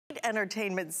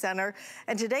Entertainment Center.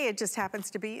 And today it just happens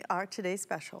to be our Today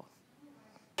Special.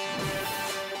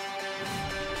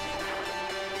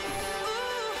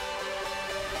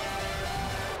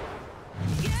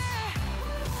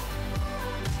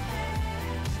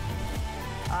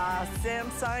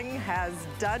 Samsung has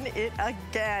done it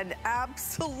again.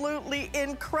 Absolutely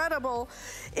incredible.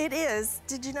 It is,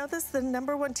 did you know this, the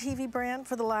 #1 TV brand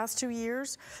for the last 2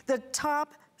 years? The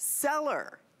top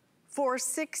seller for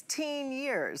 16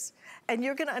 years. And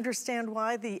you're gonna understand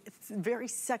why the very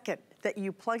second that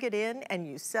you plug it in and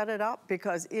you set it up,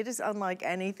 because it is unlike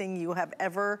anything you have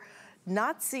ever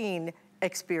not seen,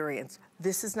 experience.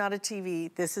 This is not a TV,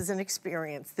 this is an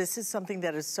experience. This is something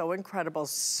that is so incredible,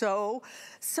 so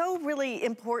really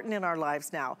important in our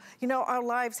lives now. You know, our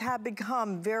lives have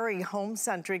become very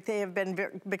home-centric. They have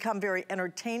become very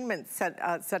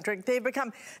entertainment-centric. They've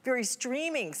become very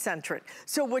streaming-centric.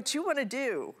 So what you wanna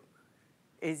do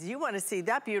is you wanna see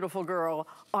that beautiful girl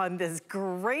on this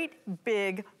great,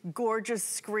 big, gorgeous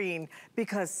screen,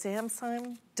 because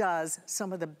Samsung does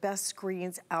some of the best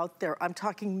screens out there. I'm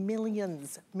talking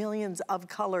millions of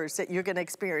colors that you're gonna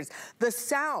experience. The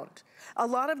sound, a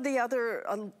lot of the other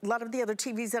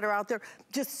TVs that are out there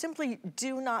just simply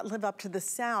do not live up to the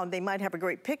sound. They might have a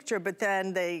great picture, but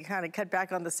then they kind of cut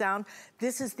back on the sound.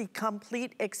 This is the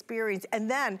complete experience.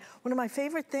 And then one of my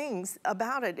favorite things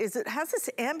about it is it has this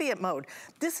ambient mode.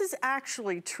 This is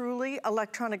actually truly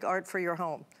electronic art for your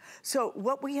home. So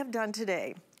what we have done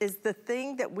today is the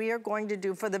thing that we are going to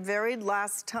do for the very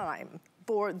last time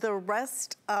for the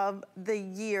rest of the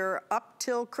year up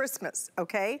till Christmas,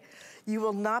 okay? You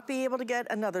will not be able to get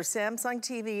another Samsung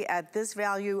TV at this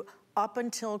value up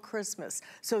until Christmas.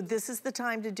 So this is the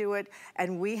time to do it.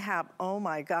 And we have, oh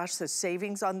my gosh, the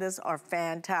savings on this are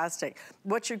fantastic.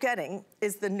 What you're getting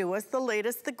is the newest, the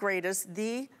latest, the greatest,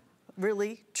 the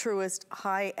really truest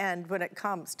high end when it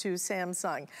comes to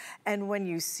Samsung. And when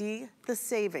you see the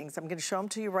savings, I'm gonna show them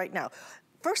to you right now.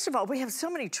 First of all, we have so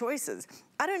many choices.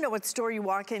 I don't know what store you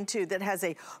walk into that has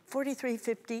a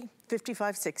 4350,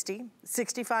 5560,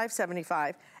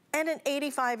 6575, and an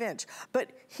 85-inch.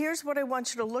 But here's what I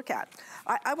want you to look at.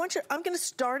 I'm gonna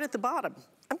start at the bottom.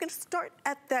 I'm gonna start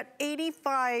at that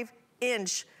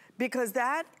 85-inch because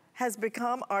that has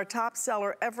become our top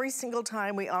seller every single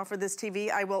time we offer this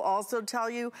TV. I will also tell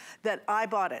you that I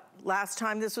bought it. Last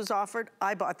time this was offered,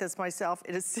 I bought this myself.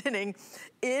 It is sitting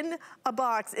in a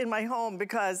box in my home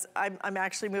because I'm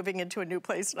actually moving into a new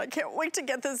place and I can't wait to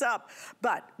get this up.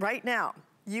 But right now,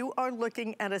 you are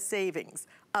looking at a savings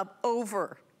of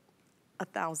over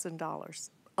 $1,000.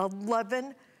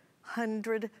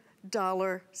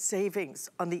 $1,100 savings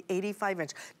on the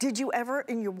 85-inch. Did you ever,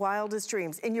 in your wildest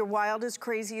dreams, in your wildest,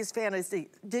 craziest fantasy,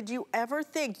 did you ever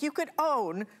think you could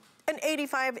own an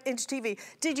 85-inch TV?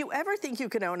 Did you ever think you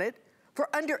could own it for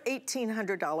under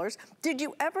 $1,800? Did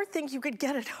you ever think you could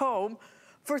get it home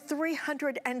for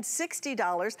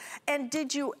 $360? And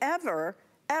did you ever,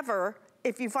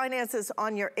 if you finance this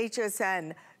on your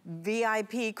HSN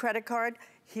VIP credit card,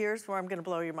 here's where I'm gonna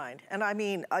blow your mind. And I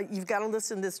mean, you've gotta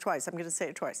listen to this twice. I'm gonna say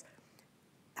it twice.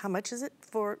 How much is it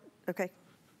for, okay.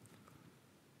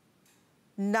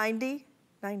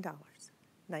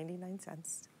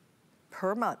 $99.99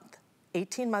 per month.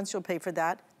 18 months you'll pay for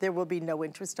that. There will be no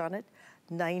interest on it.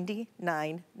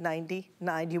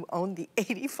 $99.99. You own the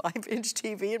 85-inch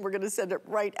TV and we're gonna send it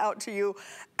right out to you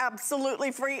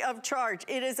absolutely free of charge.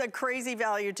 It is a crazy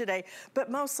value today,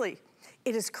 but mostly,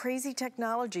 it is crazy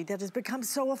technology that has become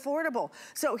so affordable.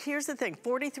 So here's the thing,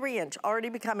 43-inch already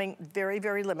becoming very,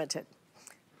 very limited.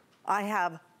 I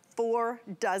have 4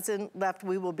 dozen left.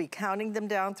 We will be counting them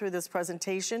down through this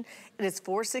presentation. It is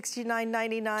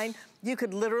 $469.99. You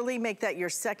could literally make that your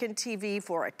second TV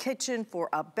for a kitchen, for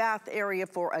a bath area,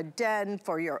 for a den,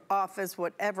 for your office,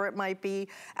 whatever it might be,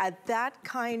 at that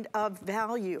kind of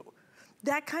value.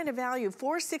 That kind of value,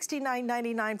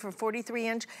 $469.99 for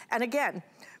 43-inch. And again,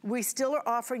 we still are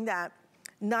offering that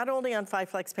not only on 5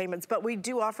 flex payments, but we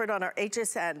do offer it on our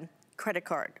HSN credit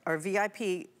card, our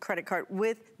VIP credit card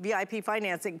with VIP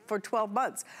financing for 12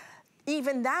 months.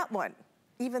 Even that one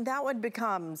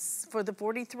becomes, for the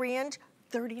 43-inch,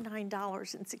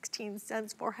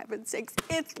 $39.16, for heaven's sakes.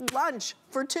 It's lunch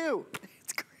for 2.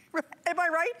 Am I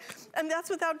right? And that's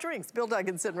without drinks. Bill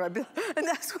Dugganson, right? And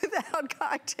that's without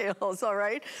cocktails, all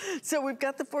right? So we've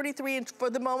got the 43-inch for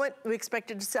the moment. We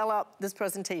expect it to sell out this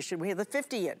presentation. We have the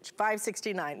 50-inch,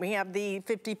 $569. We have the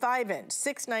 55-inch,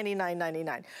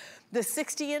 $699.99. The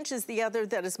 60-inch is the other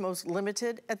that is most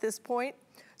limited at this point.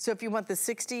 So if you want the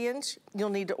 60-inch,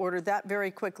 you'll need to order that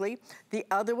very quickly. The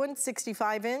other one,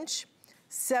 65-inch,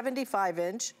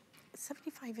 75-inch,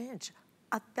 75-inch.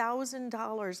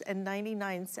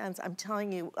 $1,000.99. I'm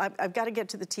telling you, I've got to get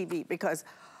to the TV because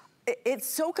it's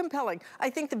so compelling. I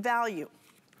think the value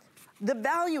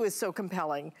is so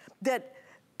compelling that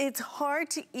it's hard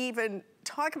to even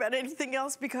talk about anything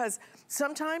else because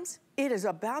sometimes it is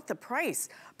about the price.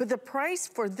 But the price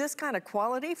for this kind of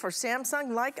quality for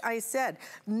Samsung, like I said,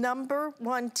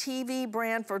 #1 TV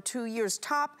brand for 2 years,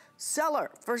 top seller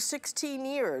for 16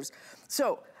 years.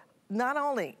 So not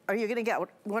only are you gonna get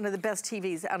one of the best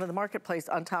TVs out of the marketplace,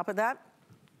 on top of that,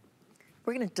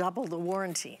 we're gonna double the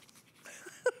warranty.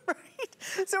 Right?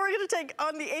 So we're gonna take,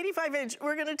 on the 85-inch,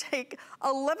 we're gonna take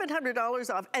 $1,100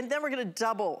 off, and then we're gonna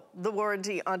double the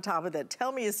warranty on top of that.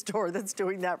 Tell me a store that's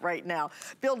doing that right now.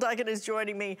 Bill Duggan is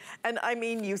joining me, and I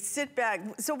mean, you sit back.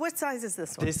 So what size is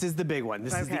this one? This is the big one.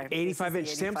 This is the 85-inch.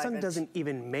 Samsung doesn't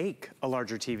even make a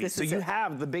larger TV, so you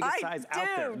have the biggest size out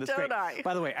there. That's great.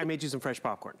 By the way, I made you some fresh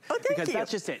popcorn. Oh, thank you. Because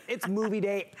that's just it. It's movie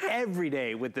day every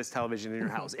day with this television in your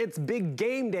house. It's big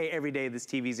game day every day this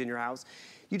TV's in your house.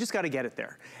 You just got to get it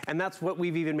there. And that's what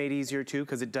we've even made easier too,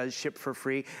 because it does ship for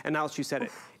free. And now you said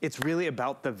it, it's really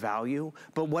about the value.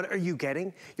 But what are you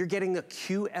getting? You're getting a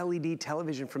QLED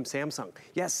television from Samsung.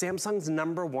 Yes, Samsung's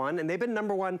 #1, and they've been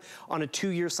 #1 on a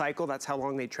 2-year cycle. That's how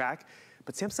long they track.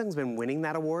 But Samsung's been winning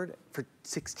that award for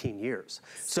 16 years.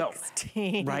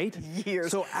 16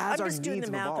 years. So as I'm our just doing needs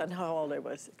the math evolve, on how old I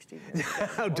was 16 years ago.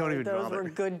 Oh, don't even Those were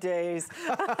good days.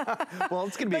 Well,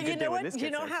 it's gonna be a good day when this gets You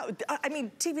know how, I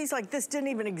mean, TVs like this didn't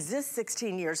even exist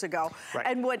 16 years ago. Right.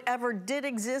 And whatever did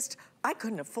exist, I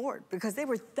couldn't afford because they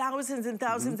were thousands and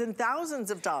thousands and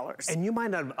thousands of dollars. And you might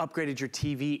not have upgraded your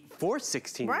TV for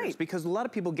 16 years because a lot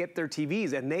of people get their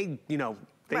TVs and they, you know,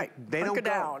 they don't go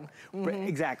down.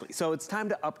 Exactly. So it's time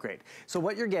to upgrade. So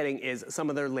what you're getting is some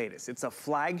of their latest. It's a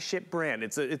flagship brand.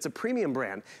 It's a premium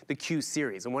brand, the Q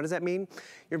series. And what does that mean?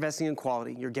 You're investing in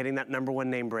quality. You're getting that #1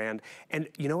 name brand. And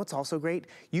you know what's also great?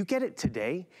 You get it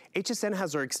today. HSN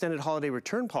has our extended holiday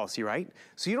return policy, right?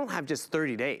 So you don't have just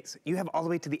 30 days. You have all the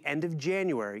way to the end of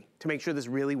January to make sure this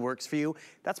really works for you.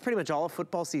 That's pretty much all of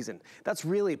football season. That's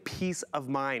really peace of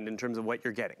mind in terms of what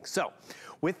you're getting. So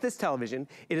with this television,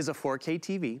 it is a 4K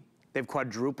TV. They've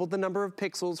quadrupled the number of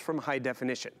pixels from high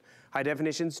definition. High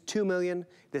definition's 2 million.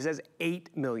 This has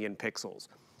 8 million pixels.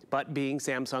 But being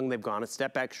Samsung, they've gone a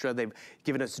step extra. They've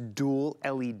given us dual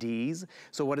LEDs.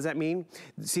 So what does that mean?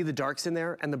 See the darks in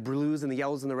there and the blues and the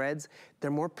yellows and the reds?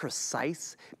 They're more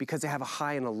precise because they have a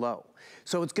high and a low.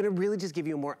 So it's gonna really just give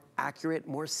you a more accurate,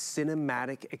 more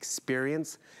cinematic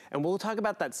experience. And we'll talk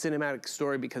about that cinematic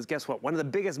story because guess what? One of the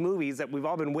biggest movies that we've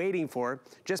all been waiting for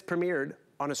just premiered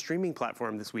on a streaming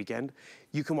platform this weekend.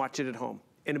 You can watch it at home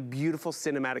in a beautiful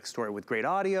cinematic story with great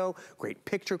audio, great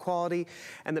picture quality.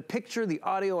 And the picture, the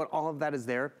audio, and all of that is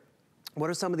there.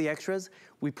 What are some of the extras?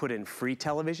 We put in free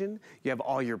television. You have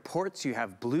all your ports. You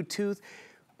have Bluetooth.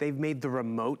 They've made the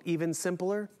remote even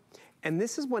simpler. And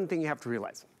this is one thing you have to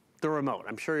realize. The remote.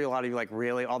 I'm sure a lot of you are like,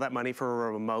 really? All that money for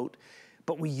a remote?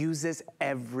 But we use this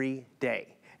every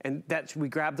day. And we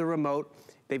grab the remote.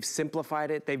 They've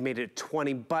simplified it. They've made it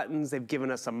 20 buttons. They've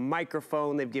given us a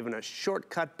microphone. They've given us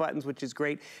shortcut buttons, which is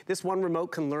great. This one remote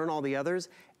can learn all the others,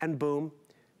 and boom.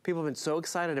 People have been so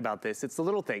excited about this. It's the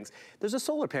little things. There's a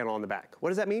solar panel on the back. What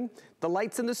does that mean? The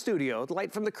lights in the studio, the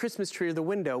light from the Christmas tree or the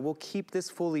window will keep this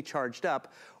fully charged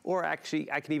up, or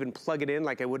actually I can even plug it in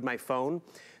like I would my phone.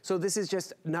 So this is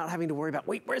just not having to worry about,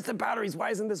 wait, where's the batteries?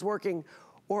 Why isn't this working?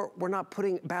 Or we're not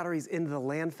putting batteries into the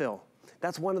landfill.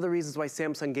 That's one of the reasons why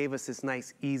Samsung gave us this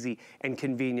nice, easy, and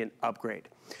convenient upgrade.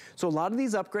 So a lot of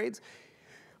these upgrades,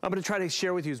 I'm gonna try to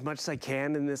share with you as much as I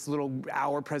can in this little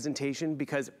hour presentation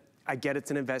because I get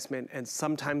it's an investment and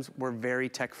sometimes we're very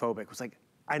tech phobic. It's like,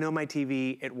 I know my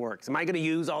TV, it works. Am I gonna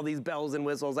use all these bells and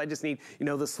whistles? I just need, you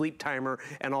know, the sleep timer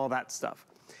and all that stuff.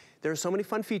 There are so many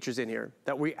fun features in here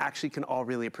that we actually can all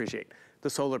really appreciate. The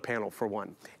solar panel for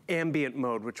one, ambient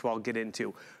mode, which I'll get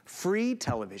into, free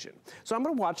television. So I'm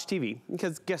gonna watch TV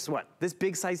because guess what? This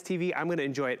big size TV, I'm gonna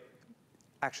enjoy it.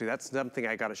 Actually, that's something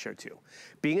I gotta share too.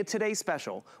 Being a Today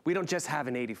Special, we don't just have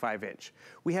an 85-inch.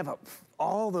 We have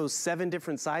all those 7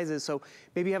 different sizes, so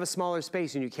maybe you have a smaller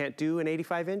space and you can't do an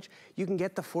 85-inch, you can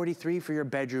get the 43 for your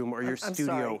bedroom or your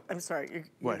studio. I'm sorry,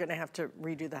 you're gonna have to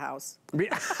redo the house.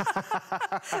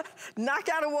 Knock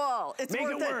out a wall, it's make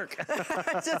worth it work.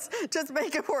 just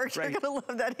make it work. Right. You're gonna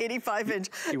love that 85-inch.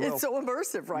 It's so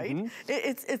immersive, right?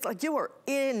 It's like you are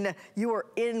in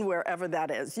wherever that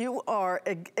is. You are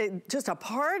just a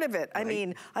part of it. Right. I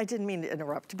mean, I didn't mean to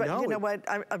interrupt, but you know what?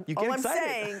 All I'm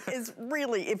saying is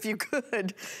really, if you could,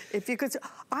 would. If you could,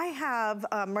 I have,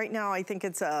 right now, I think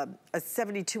it's a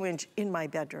 72-inch in my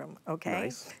bedroom, okay?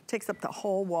 Nice. Takes up the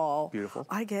whole wall. Beautiful.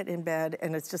 I get in bed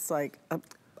and it's just like,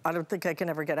 I don't think I can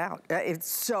ever get out. It's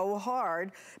so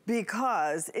hard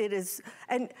because it is,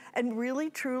 and really,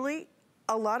 truly,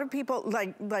 a lot of people,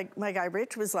 like my guy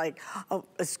Rich was like, oh,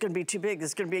 it's gonna be too big,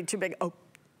 it's gonna be too big.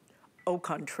 Au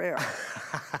contraire.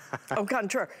 Au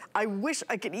contraire. I wish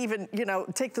I could even, you know,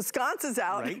 take the sconces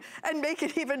out and make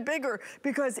it even bigger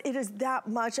because it is that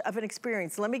much of an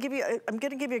experience. Let me give you, I'm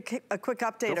gonna give you a quick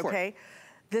update, okay?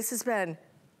 This has been,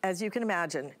 as you can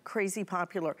imagine, crazy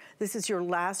popular. This is your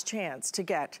last chance to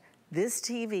get this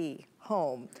TV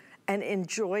home and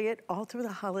enjoy it all through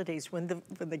the holidays when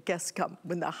the guests come,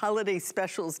 when the holiday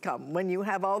specials come, when you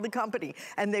have all the company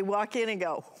and they walk in and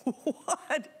go,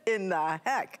 what in the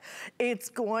heck? It's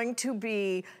going to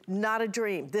be not a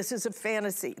dream. This is a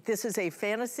fantasy. This is a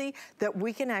fantasy that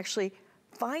we can actually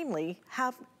finally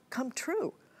have come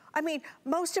true. I mean,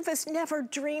 most of us never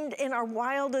dreamed in our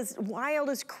wildest,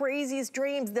 craziest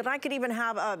dreams that I could even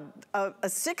have a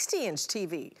 60-inch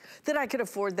TV, that I could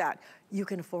afford that. You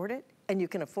can afford it, and you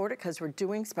can afford it because we're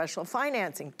doing special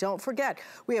financing. Don't forget,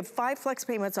 we have 5 flex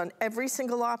payments on every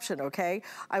single option, okay?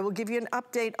 I will give you an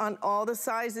update on all the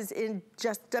sizes in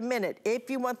just a minute. If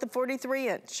you want the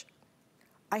 43-inch,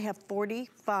 I have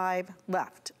 45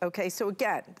 left, okay? So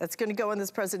again, that's gonna go in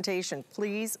this presentation.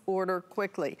 Please order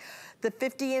quickly. The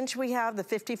 50-inch we have, the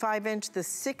 55-inch, the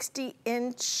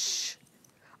 60-inch,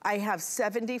 I have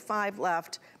 75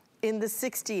 left in the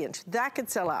 60-inch. That could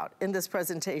sell out in this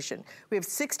presentation. We have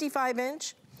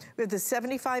 65-inch, we have the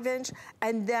 75-inch,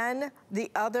 and then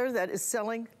the other that is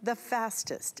selling the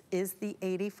fastest is the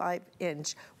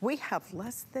 85-inch. We have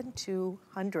less than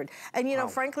 200. And you know,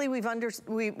 frankly, we've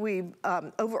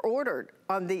over-ordered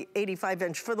on the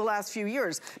 85-inch for the last few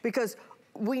years because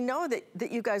we know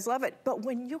that you guys love it. But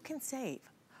when you can save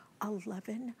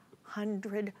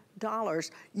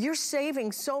 $1,100, you're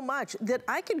saving so much that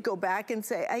I could go back and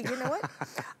say, hey, you know what?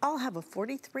 I'll have a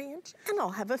 43-inch and I'll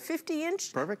have a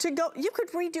 50-inch to go. You could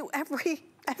redo every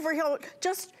home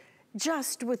just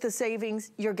with the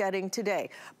savings you're getting today.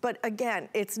 But again,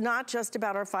 it's not just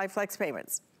about our 5 flex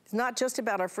payments. It's not just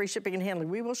about our free shipping and handling.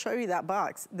 We will show you that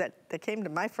box that came to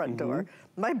my front door.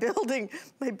 My building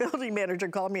manager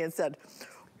called me and said,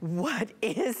 what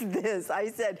is this? I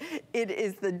said, it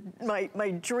is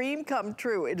my dream come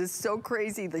true. It is so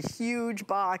crazy, the huge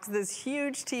box, this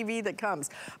huge TV that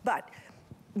comes. But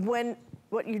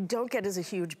what you don't get is a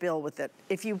huge bill with it.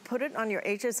 If you put it on your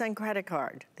HSN credit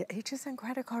card, the HSN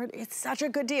credit card, it's such a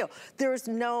good deal. There's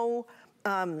no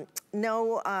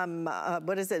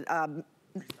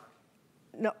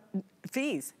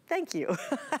fees, thank you.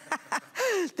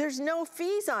 There's no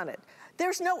fees on it.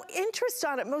 There's no interest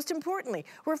on it, most importantly.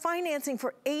 We're financing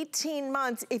for 18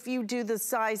 months if you do the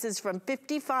sizes from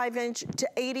 55-inch to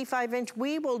 85-inch.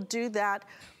 We will do that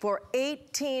for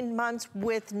 18 months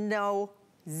with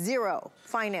zero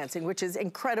financing, which is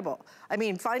incredible. I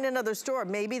mean, find another store.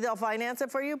 Maybe they'll finance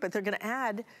it for you, but they're gonna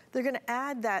add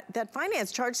that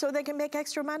finance charge so they can make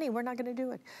extra money. We're not gonna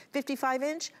do it.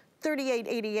 55-inch,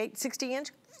 $38.88,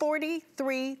 60-inch,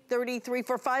 $43.33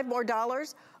 for $5 more.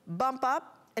 Bump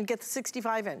up and get the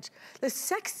 65-inch. The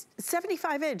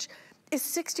 75-inch is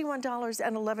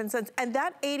 $61.11, and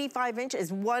that 85-inch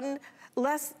is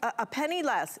a penny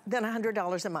less than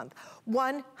 $100 a month.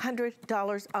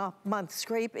 $100 a month.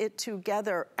 Scrape it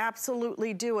together.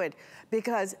 Absolutely do it,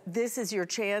 because this is your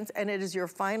chance, and it is your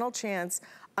final chance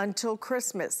until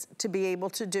Christmas to be able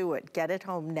to do it. Get it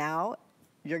home now.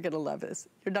 You're gonna love this.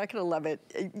 You're not gonna love it.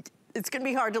 It's gonna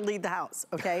be hard to leave the house,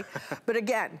 okay? But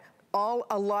again,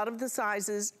 a lot of the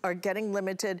sizes are getting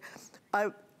limited.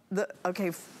 The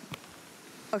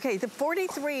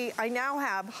 43, I now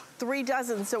have 3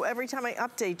 dozen, so every time I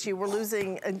update you, we're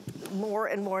losing more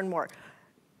and more and more.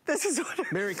 This is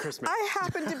what Merry Christmas. I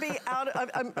happen to be out of,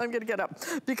 I'm gonna get up,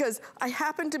 because I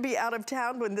happened to be out of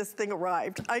town when this thing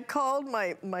arrived. I called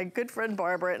my good friend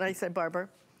Barbara, and I said, Barbara,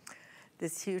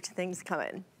 this huge thing's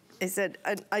coming. I said,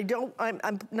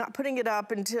 I'm not putting it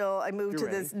up until I move to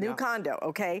this new condo,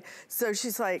 okay? So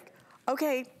she's like,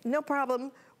 okay, no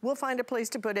problem. We'll find a place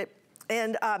to put it.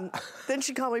 And then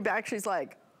she called me back. She's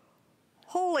like,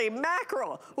 holy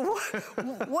mackerel, what have you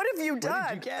done? What did you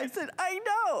get? I said, I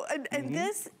know. And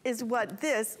this is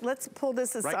let's pull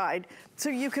this aside so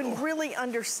you can really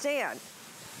understand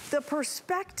the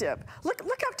perspective. Look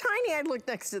how tiny I look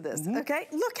next to this, okay?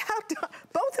 Look how,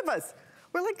 both of us,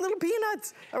 we're like little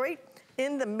peanuts, all right?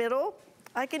 In the middle,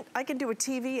 I can do a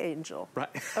TV angel,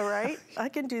 all right? I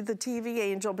can do the TV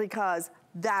angel because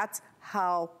that's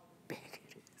how big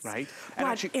it is. Right? And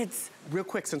actually, it's... Real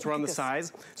quick, since we're on the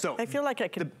size. So I feel like I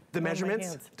could... The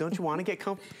measurements, don't you want to get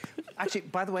comfortable? Actually,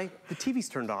 by the way, the TV's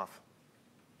turned off.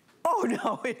 Oh,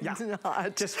 no, it's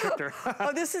not. Just tricked her.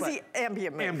 Oh, this is the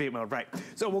ambient mode. Ambient mode, right.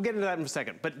 So we'll get into that in a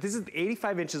second. But this is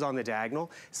 85 inches on the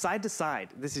diagonal. Side to side,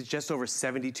 this is just over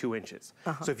 72 inches.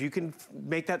 So if you can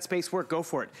make that space work, go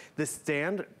for it. The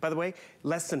stand, by the way,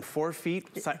 less than 4 feet,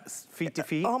 feet to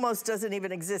feet. Almost doesn't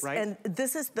even exist. Right? And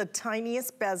this is the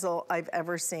tiniest bezel I've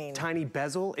ever seen. Tiny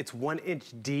bezel. It's 1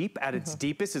 inch deep at its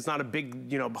deepest. It's not a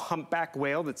big, humpback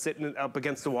whale that's sitting up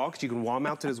against the wall, because you can wall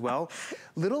mount it as well.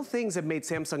 Little things have made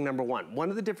Samsung #1. One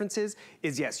of the differences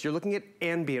is, yes, you're looking at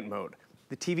ambient mode.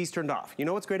 The TV's turned off. You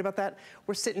know what's great about that?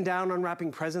 We're sitting down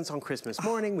unwrapping presents on Christmas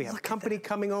morning. We have company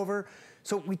coming over.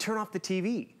 So we turn off the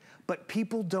TV. But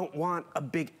people don't want a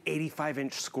big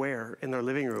 85-inch square in their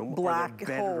living room or their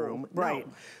bedroom. Right.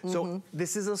 No. So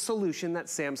this is a solution that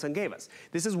Samsung gave us.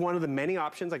 This is one of the many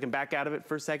options. I can back out of it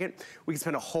for a second. We can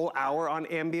spend a whole hour on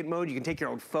ambient mode. You can take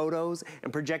your own photos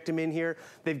and project them in here.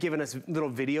 They've given us little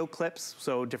video clips,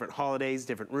 so different holidays,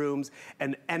 different rooms,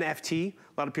 and NFT.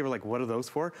 A lot of people are like, what are those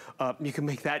for? You can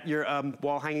make that your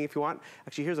wall hanging if you want.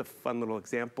 Actually, here's a fun little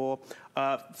example.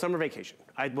 Summer vacation.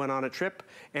 I went on a trip,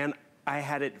 and I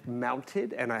had it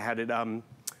mounted and I had it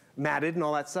matted and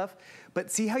all that stuff.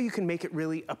 But see how you can make it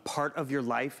really a part of your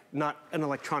life, not an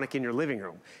electronic in your living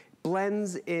room.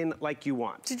 Blends in like you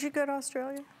want. Did you go to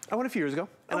Australia? I went a few years ago,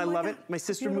 and I love it. My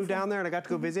sister moved down there, and I got to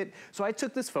go visit. So I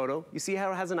took this photo. You see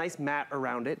how it has a nice mat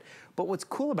around it. But what's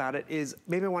cool about it is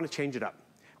maybe I want to change it up.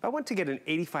 If I went to get an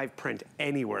 85 print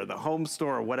anywhere, the home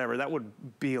store or whatever, that would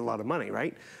be a lot of money,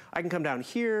 right? I can come down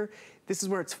here. This is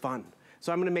where it's fun.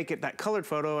 So I'm gonna make it that colored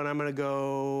photo, and I'll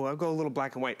go a little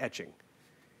black and white etching.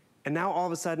 And now all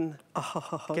of a sudden,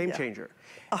 game changer.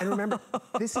 And remember,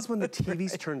 this is when the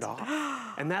TV's turned off.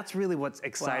 And that's really what's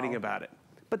exciting about it.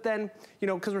 But then,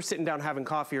 because we're sitting down having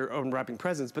coffee or unwrapping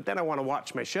presents, but then I wanna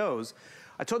watch my shows.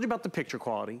 I told you about the picture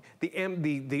quality.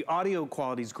 The audio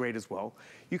quality is great as well.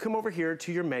 You come over here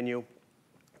to your menu,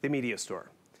 the media store.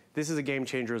 This is a game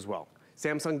changer as well.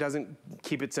 Samsung doesn't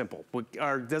keep it simple,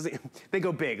 they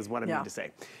go big is what I mean to say.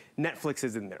 Netflix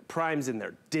is in there, Prime's in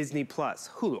there, Disney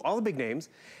Plus, Hulu, all the big names.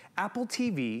 Apple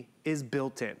TV is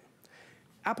built in.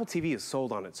 Apple TV is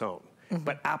sold on its own,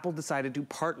 but Apple decided to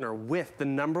partner with the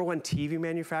 #1 TV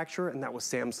manufacturer, and that was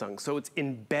Samsung. So it's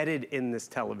embedded in this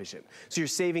television. So you're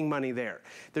saving money there.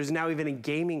 There's now even a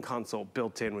gaming console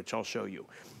built in, which I'll show you.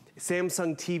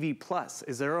 Samsung TV Plus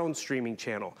is their own streaming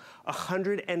channel,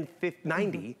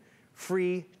 190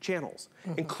 free channels,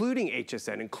 including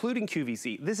HSN, including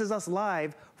QVC. This is us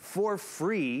live for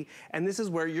free, and this is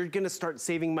where you're gonna start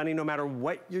saving money no matter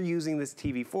what you're using this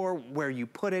TV for, where you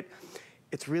put it.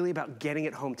 It's really about getting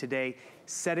it home today,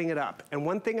 setting it up. And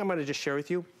one thing I'm gonna just share with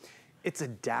you, it's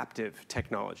adaptive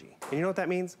technology. And you know what that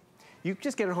means? You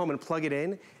just get it home and plug it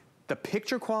in. The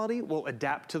picture quality will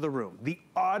adapt to the room. The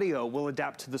audio will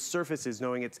adapt to the surfaces,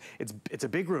 knowing it's a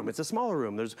big room, it's a smaller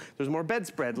room, there's more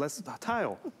bedspread, less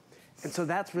tile. And so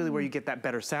that's really where you get that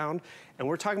better sound. And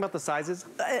we're talking about the sizes.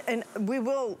 And we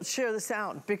will share the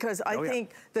sound, because I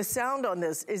think the sound on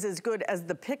this is as good as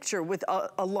the picture. With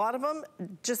a lot of them,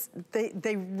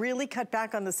 they really cut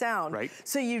back on the sound. Right.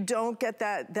 So you don't get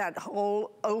that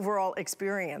whole overall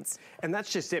experience. And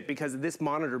that's just it, because this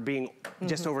monitor being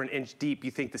just over 1 inch deep,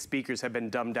 you think the speakers have been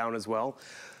dumbed down as well.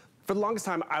 For the longest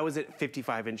time, I was at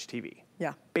 55-inch TV.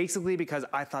 Yeah. Basically because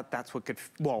I thought that's what could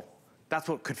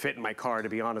fit in my car, to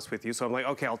be honest with you. So I'm like,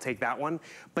 okay, I'll take that one.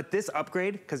 But this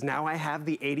upgrade, because now I have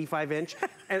the 85-inch,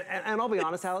 and I'll be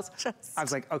honest, Alice, I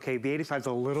was like, okay, the 85's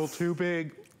a little too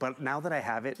big, but now that I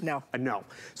have it, no.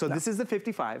 So this is the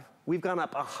 55. We've gone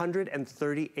up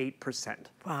 138%.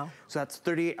 Wow. So that's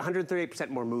 138%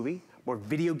 more movie, more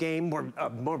video game,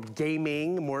 more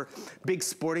gaming, more big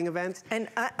sporting events. And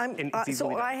I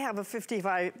have a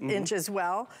 55-inch as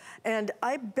well, and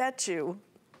I bet you,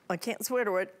 I can't swear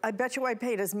to it, I bet you I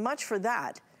paid as much for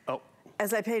that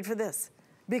as I paid for this.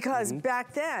 Because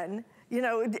back then,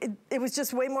 it was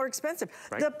just way more expensive.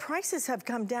 Right. The prices have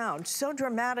come down so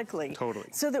dramatically. Totally.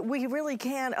 So that we really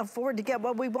can afford to get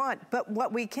what we want. But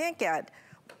what we can't get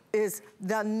is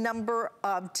the number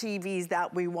of TVs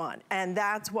that we want. And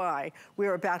that's why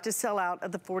we're about to sell out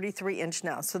of the 43-inch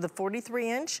now. So the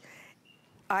 43-inch,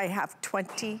 I have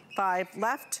 25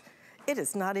 left. It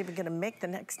is not even gonna make the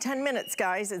next 10 minutes,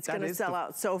 guys. It's gonna sell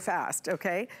out so fast,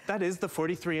 okay? That is the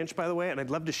 43-inch, by the way, and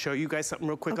I'd love to show you guys something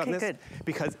real quick on this. Good.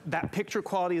 Because that picture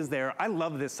quality is there. I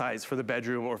love this size for the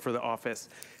bedroom or for the office.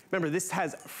 Remember, this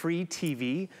has free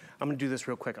TV. I'm gonna do this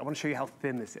real quick. I wanna show you how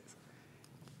thin this is.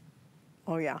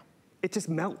 Oh, yeah. it just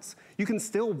melts. You can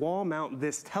still wall mount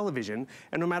this television,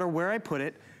 and no matter where I put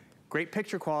it, great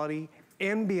picture quality,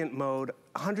 ambient mode,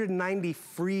 190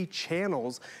 free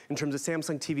channels in terms of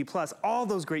Samsung TV Plus, all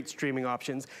those great streaming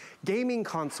options, gaming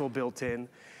console built in.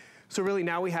 So really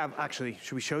now we have, actually,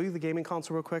 should we show you the gaming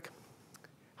console real quick?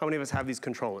 How many of us have these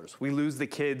controllers? We lose the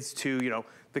kids to, you know,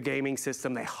 the gaming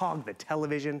system, they hog the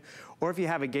television. Or if you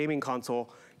have a gaming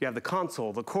console, you have the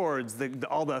console, the cords,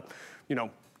 all the, you know,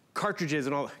 cartridges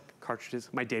and all. Cartridges,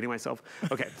 am I dating myself?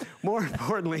 Okay, more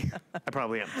importantly, I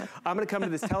probably am. I'm gonna come to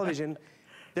this television.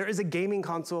 There is a gaming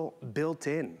console built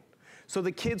in. So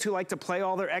the kids who like to play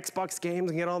all their Xbox games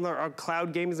and get all their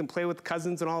cloud games and play with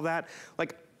cousins and all that,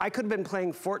 like I could have been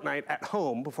playing Fortnite at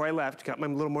home before I left, got my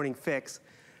little morning fix,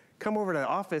 come over to the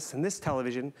office and this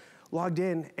television, logged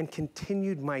in and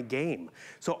continued my game.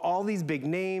 So all these big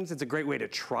names, it's a great way to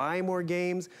try more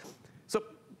games. So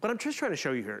what I'm just trying to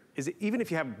show you here is that even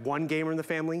if you have one gamer in the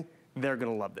family, they're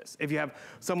gonna love this. If you have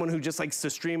someone who just likes to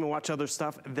stream and watch other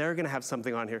stuff, they're gonna have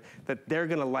something on here that they're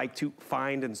gonna like to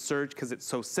find and search because it's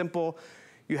so simple.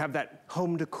 You have that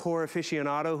home decor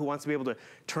aficionado who wants to be able to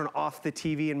turn off the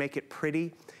TV and make it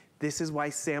pretty. This is why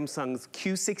Samsung's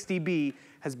Q60B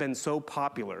has been so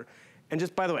popular. And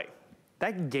just by the way,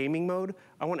 that gaming mode,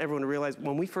 I want everyone to realize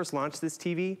when we first launched this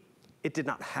TV, it did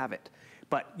not have it.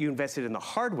 But you invested in the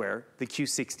hardware, the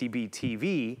Q60B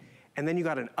TV, and then you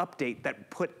got an update that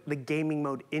put the gaming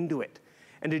mode into it.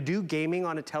 And to do gaming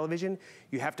on a television,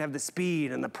 you have to have the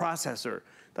speed and the processor.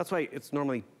 That's why it's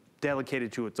normally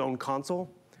dedicated to its own console,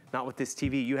 not with this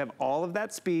TV. You have all of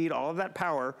that speed, all of that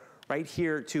power right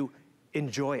here to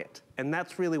enjoy it. And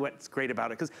that's really what's great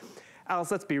about it. Because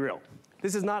Alice, let's be real.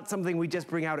 This is not something we just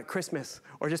bring out at Christmas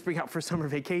or just bring out for summer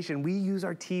vacation. We use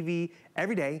our TV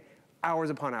every day, hours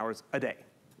upon hours a day.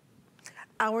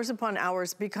 Hours upon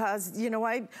hours, because, you know,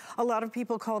 a lot of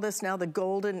people call this now the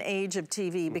golden age of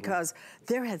TV because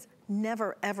there has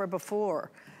never, ever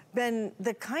before been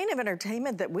the kind of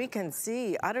entertainment that we can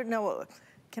see. I don't know,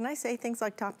 can I say things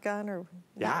like Top Gun or?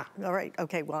 Yeah. All right,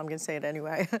 okay, well, I'm gonna say it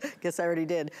anyway. Guess I already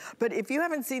did. But if you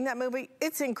haven't seen that movie,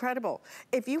 it's incredible.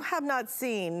 If you have not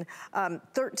seen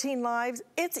 13 Lives,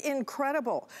 it's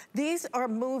incredible. These are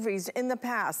movies in the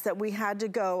past that we had to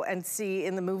go and see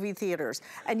in the movie theaters.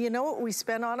 And you know what we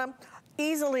spent on them?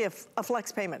 Easily a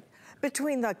flex payment.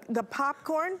 Between the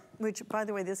popcorn, which, by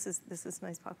the way, this is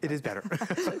nice popcorn. It is better.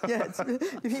 Yeah,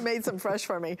 he made some fresh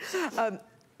for me.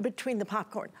 Between the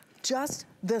popcorn, just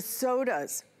the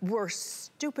sodas were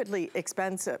stupidly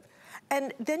expensive.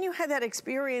 And then you had that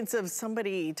experience of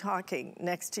somebody talking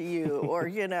next to you or,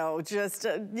 you know, just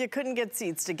you couldn't get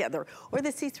seats together or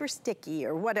the seats were sticky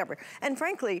or whatever. And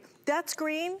frankly, that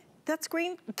screen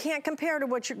can't compare to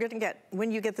what you're gonna get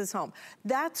when you get this home.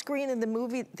 That screen in the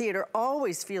movie theater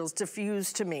always feels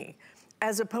diffused to me,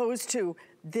 as opposed to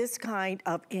this kind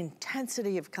of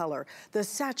intensity of color, the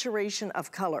saturation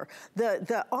of color,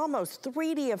 the almost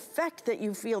 3D effect that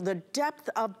you feel, the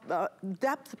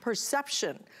depth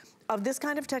perception of this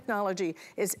kind of technology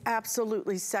is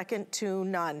absolutely second to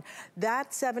none. That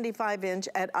 75-inch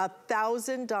at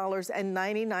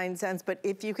 $1,000.99, but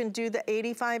if you can do the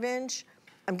 85-inch,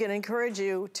 I'm gonna encourage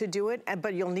you to do it,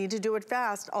 but you'll need to do it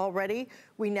fast. Already,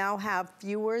 we now have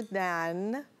fewer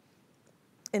than,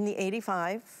 in the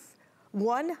 85,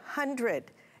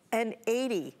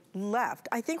 180 left.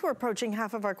 I think we're approaching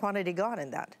half of our quantity gone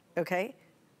in that, okay?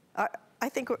 I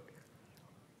think we're,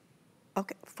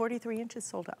 okay, 43 inches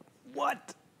sold out.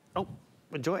 What? Oh,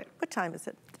 enjoy it. What time is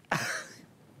it?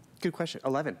 Good question,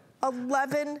 11.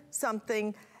 11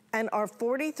 something, and our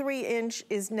 43-inch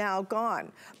is now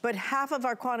gone. But half of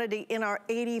our quantity in our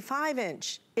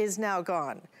 85-inch is now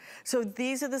gone. So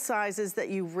these are the sizes that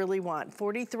you really want.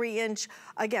 43-inch,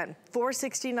 again,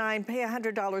 $469, pay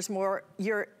 $100 more,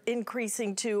 you're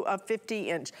increasing to a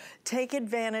 50-inch. Take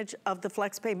advantage of the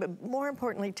flex pay, but more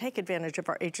importantly, take advantage of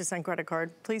our HSN credit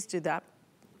card. Please do that.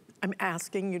 I'm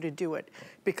asking you to do it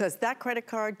because that credit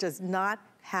card does not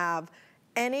have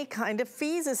any kind of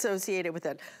fees associated with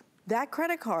it. That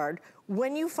credit card,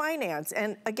 when you finance,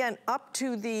 and again, up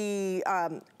to the,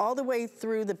 all the way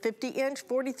through the 50-inch,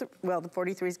 43, well, the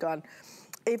 43 is gone.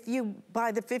 If you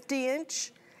buy the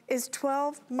 50-inch, is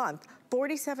 12-month,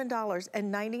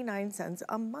 $47.99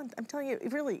 a month. I'm telling you,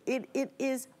 really, it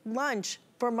is lunch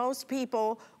for most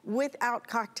people without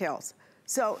cocktails.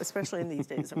 So, especially in these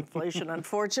days of inflation,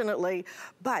 unfortunately.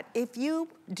 But if you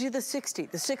do the 60,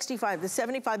 the 65, the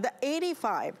 75, the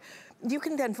 85, you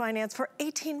can then finance for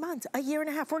 18 months, a year and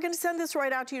a half. We're gonna send this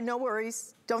right out to you, no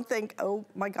worries. Don't think, oh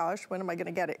my gosh, when am I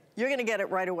gonna get it? You're gonna get it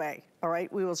right away, all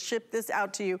right? We will ship this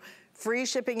out to you free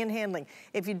shipping and handling.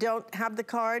 If you don't have the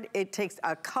card, it takes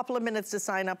a couple of minutes to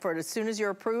sign up for it. As soon as you're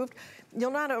approved,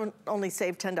 you'll not only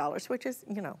save $10, which is,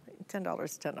 you know, $10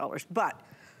 is $10, but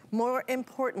more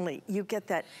importantly, you get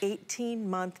that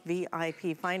 18-month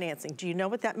VIP financing. Do you know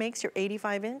what that makes your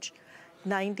 85-inch?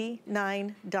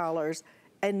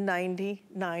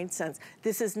 $99.99.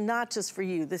 This is not just for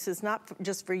you. This is not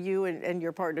just for you and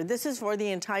your partner. This is for the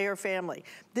entire family.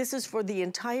 This is for the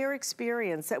entire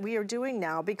experience that we are doing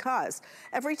now, because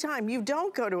every time you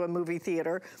don't go to a movie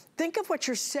theater, think of what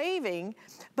you're saving,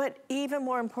 but even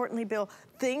more importantly, Bill,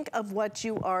 think of what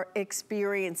you are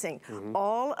experiencing.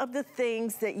 All of the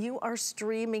things that you are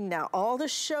streaming now, all the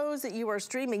shows that you are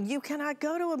streaming, you cannot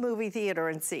go to a movie theater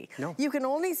and see. No. You can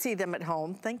only see them at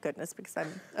home, thank goodness, because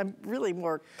I'm really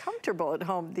more comfortable at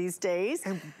home these days.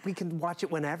 And we can watch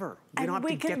it whenever.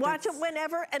 We can watch it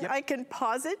whenever, and I can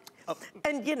pause it,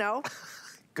 and you know,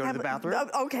 go to the bathroom?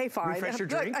 Okay, fine. Refresh your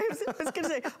drink? I was going to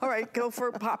say, all right, go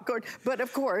for popcorn. But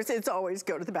of course, it's always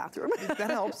go to the bathroom.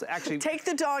 That helps, actually. Take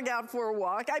the dog out for a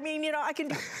walk. I mean, you know, I can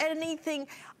do anything.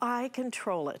 I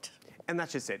control it. And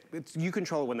that's just it. You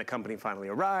control it when the company finally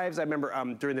arrives. I remember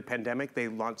during the pandemic, they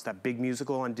launched that big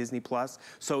musical on Disney Plus.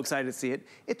 So excited to see it.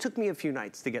 It took me a few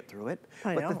nights to get through it.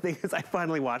 But the thing is, I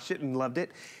finally watched it and loved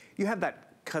it. You have that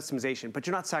customization, but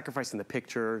you're not sacrificing the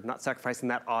picture, not sacrificing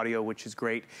that audio, which is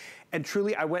great. And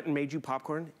truly, I went and made you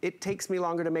popcorn. It takes me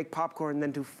longer to make popcorn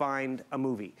than to find a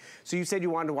movie. So you said you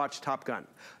wanted to watch Top Gun.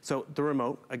 So the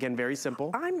remote, again, very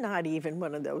simple. I'm not even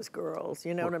one of those girls,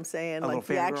 you know what I'm saying? Like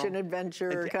the action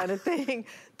adventure kind of thing.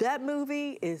 That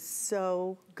movie is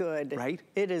so good. Right?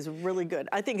 It is really good.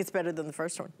 I think it's better than the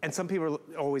first one. And some people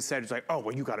always said, it's like, oh,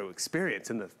 well, you got to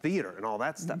experience in the theater and all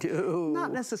that stuff. Dude.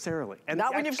 Not necessarily. And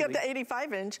not when you've got the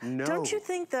 85-inch. No. Don't you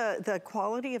think the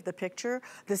quality of the picture,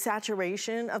 the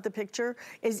saturation of the picture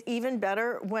is even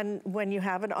better when you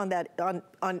have it on that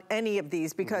on any of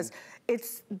these, because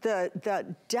it's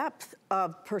the depth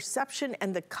of perception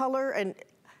and the color and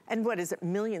what is it,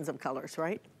 millions of colors,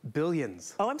 right?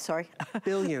 Billions. Oh, I'm sorry.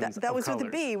 Billions that was colors.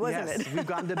 With a B, wasn't it? Yes, we've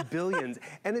gotten to billions.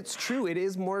 And it's true, it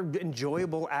is more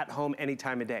enjoyable at home any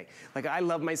time of day. Like, I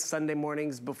love my Sunday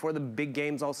mornings before the big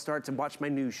games all start to watch my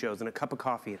news shows and a cup of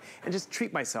coffee and just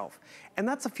treat myself. And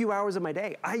that's a few hours of my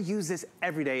day. I use this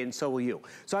every day, and so will you.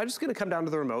 So I'm just gonna come down to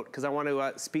the remote because I want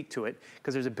to speak to it,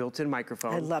 because there's a built-in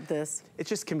microphone. I love this. It's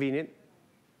just convenient.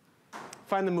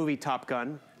 Find the movie Top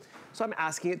Gun. So I'm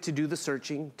asking it to do the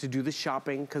searching, to do the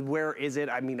shopping, because where is it?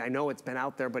 I mean, I know it's been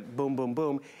out there, but boom, boom,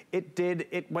 boom.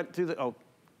 It went through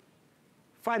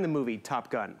find the movie Top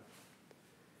Gun.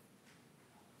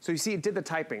 So you see, it did the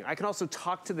typing. I can also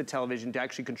talk to the television to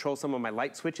actually control some of my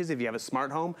light switches if you have a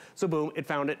smart home. So boom, it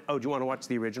found it. Oh, do you want to watch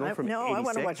the original from 86? No, I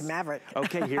want to watch Maverick.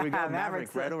 Okay, here we go,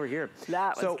 Maverick, right over here.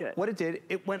 That was good. So what it did,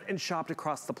 it went and shopped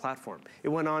across the platform. It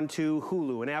went on to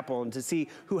Hulu and Apple and to see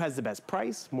who has the best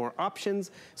price, more options.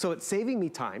 So it's saving me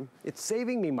time, it's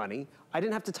saving me money. I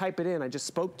didn't have to type it in, I just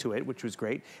spoke to it, which was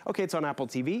great. Okay, it's on Apple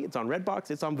TV, it's on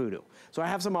Redbox, it's on Vudu. So I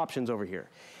have some options over here.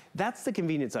 That's the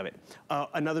convenience of it.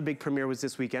 Another big premiere was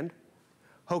this weekend.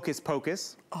 Hocus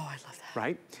Pocus. Oh, I love that.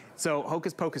 Right? So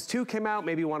Hocus Pocus 2 came out.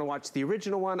 Maybe you want to watch the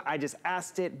original one. I just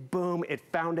asked it. Boom, it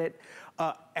found it.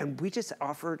 And we just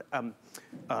offered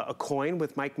a coin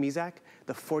with Mike Mezak,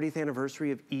 the 40th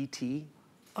anniversary of E.T.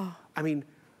 Oh. I mean,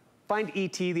 find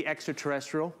E.T. the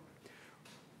extraterrestrial.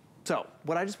 So,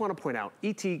 what I just want to point out,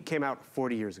 E.T. came out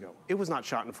 40 years ago. It was not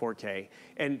shot in 4K,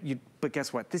 but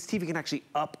guess what? This TV can actually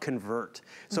up-convert.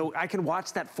 So I can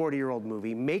watch that 40-year-old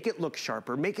movie, make it look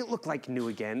sharper, make it look like new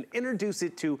again, introduce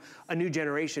it to a new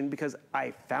generation because I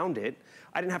found it.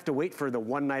 I didn't have to wait for the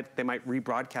one night they might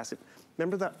rebroadcast it.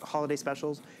 Remember the holiday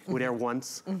specials? It would air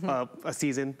once a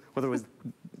season, whether it was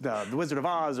the Wizard of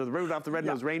Oz or the Rudolph the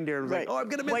Red-Nosed Reindeer. It was like, oh, I'm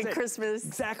gonna miss it. White Christmas.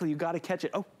 Exactly, you gotta catch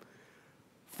it. Oh,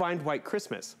 find White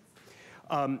Christmas.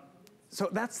 So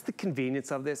that's the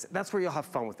convenience of this. That's where you'll have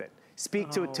fun with it.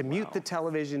 Speak to it, to mute the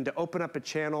television, to open up a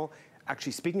channel.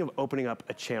 Actually, speaking of opening up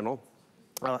a channel,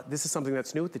 this is something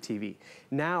that's new with the TV.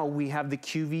 Now we have the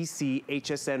QVC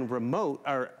HSN remote,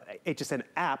 or HSN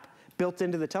app, built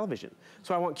into the television.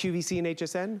 So I want QVC and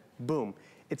HSN, boom.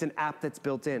 It's an app that's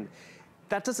built in.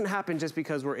 That doesn't happen just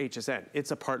because we're HSN.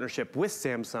 It's a partnership with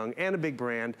Samsung and a big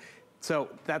brand. So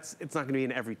it's not gonna be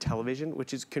in every television,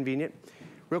 which is convenient.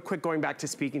 Real quick, going back to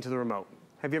speaking to the remote.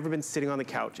 Have you ever been sitting on the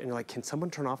couch and you're like, can someone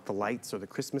turn off the lights or the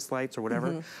Christmas lights or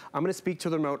whatever? I'm gonna speak to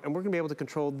the remote and we're gonna be able to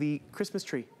control the Christmas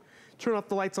tree. Turn off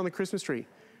the lights on the Christmas tree.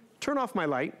 Turn off my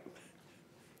light,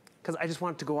 because I just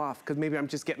want it to go off, because maybe I'm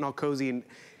just getting all cozy and,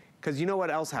 because you know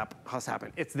what else has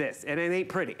happened? It's this, and it ain't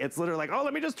pretty. It's literally like, oh,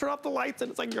 let me just turn off the lights, and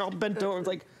it's like you're all bent over. It's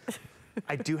like,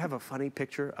 I do have a funny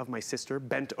picture of my sister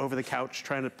bent over the couch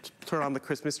trying to turn on the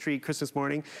Christmas tree Christmas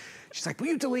morning. She's like, will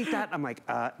you delete that? I'm like,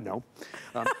 no.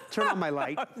 Turn on my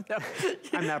light. No.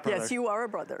 I'm that brother. Yes, you are a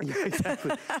brother. Yeah,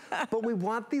 exactly. But we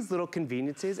want these little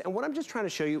conveniences. And what I'm just trying to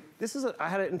show you, this is, I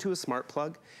had it into a smart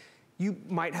plug. You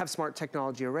might have smart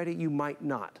technology already, you might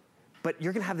not. But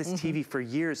you're gonna have this TV for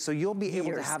years, so you'll be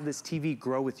able to have this TV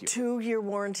grow with you. 2-year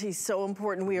warranty, so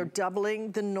important. We are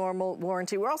doubling the normal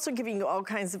warranty. We're also giving you all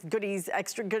kinds of goodies,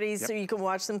 extra goodies, so you can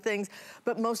watch some things.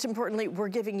 But most importantly, we're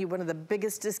giving you one of the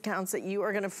biggest discounts that you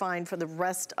are gonna find for the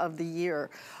rest of the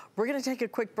year. We're gonna take a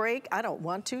quick break. I don't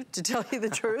want to tell you the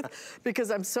truth,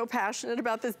 because I'm so passionate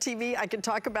about this TV. I can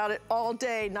talk about it all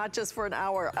day, not just for an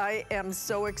hour. I am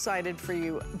so excited for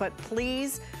you. But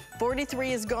please,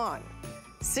 43 is gone.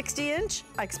 60-inch,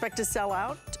 I expect to sell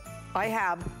out. I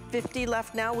have 50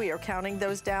 left now. We are counting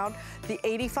those down. The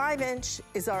 85-inch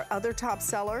is our other top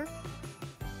seller.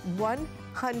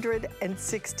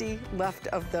 160 left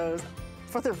of those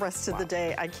for the rest of the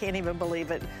day. I can't even believe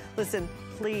it. Listen,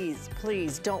 please,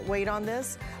 please don't wait on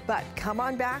this, but come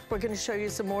on back. We're gonna show you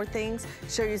some more things,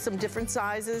 show you some different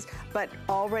sizes, but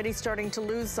already starting to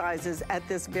lose sizes at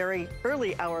this very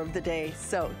early hour of the day.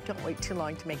 So don't wait too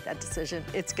long to make that decision.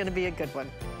 It's gonna be a good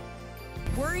one.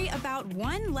 Worry about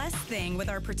one less thing with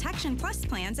our Protection Plus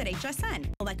plans at HSN.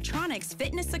 Electronics,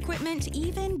 fitness equipment,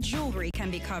 even jewelry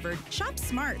can be covered. Shop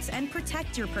smarts and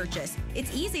protect your purchase.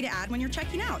 It's easy to add when you're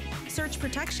checking out. Search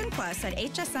Protection Plus at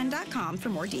hsn.com for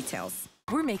more details.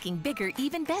 We're making bigger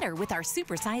even better with our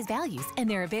supersize values, and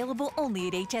they're available only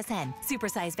at HSN.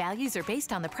 Supersize values are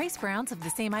based on the price per ounce of the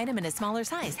same item in a smaller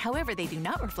size. However, they do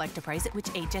not reflect a price at which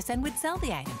HSN would sell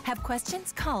the item. Have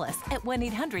questions? Call us at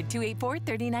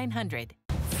 1-800-284-3900.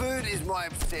 Food is my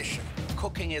obsession.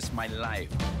 Cooking is my life.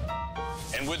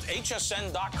 And with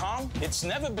HSN.com, it's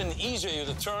never been easier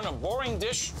to turn a boring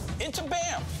dish into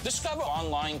BAM. Discover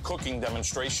online cooking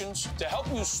demonstrations to help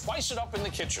you spice it up in the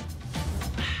kitchen.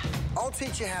 I'll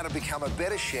teach you how to become a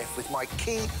better chef with my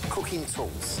key cooking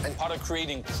tools. And how to create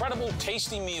incredible,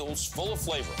 tasty meals full of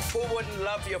flavor. Who wouldn't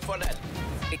love you for that?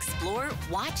 Explore,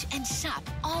 watch, and shop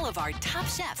all of our top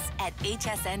chefs at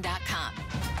hsn.com.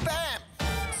 Bam!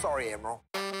 Sorry, Emerald.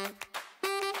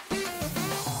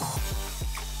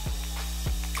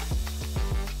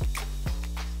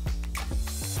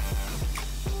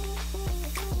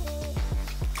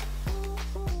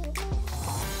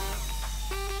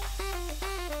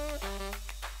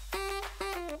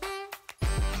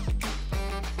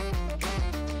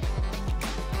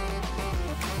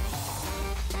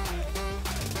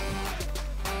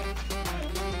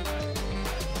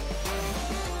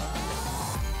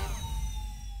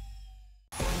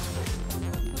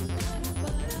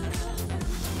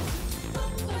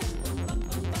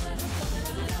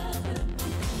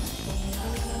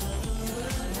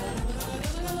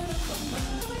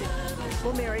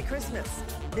 Well, Merry Christmas,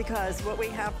 because what we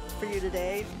have for you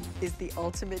today is the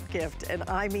ultimate gift, and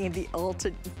I mean the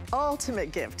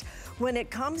ultimate gift. When it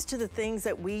comes to the things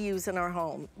that we use in our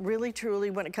home, really,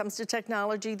 truly, when it comes to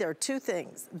technology, there are two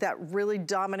things that really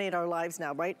dominate our lives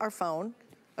now, right? Our phone,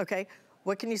 okay?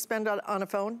 What can you spend on a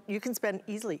phone? You can spend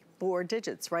easily 4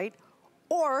 digits, right?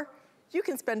 Or you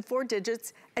can spend 4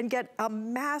 digits and get a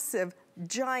massive,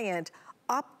 giant,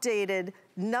 updated,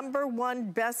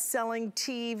 #1 best-selling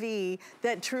TV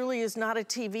that truly is not a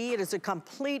TV. It is a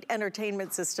complete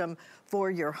entertainment system for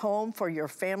your home, for your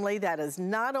family, that is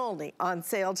not only on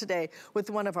sale today with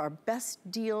one of our best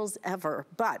deals ever,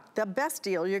 but the best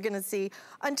deal you're gonna see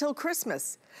until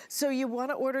Christmas. So you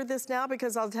wanna order this now,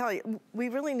 because I'll tell you, we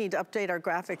really need to update our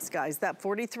graphics, guys. That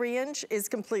 43-inch is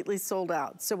completely sold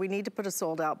out. So we need to put a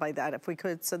sold out by that if we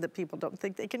could, so that people don't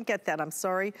think they can get that. I'm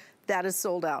sorry, that is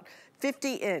sold out.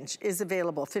 50-inch is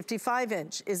available,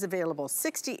 55-inch is available,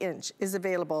 60-inch is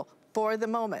available for the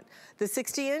moment. The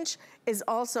 60-inch is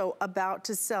also about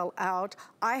to sell out.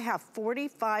 I have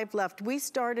 45 left. We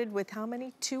started with how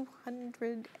many?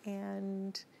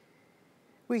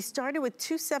 We started with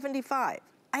 275.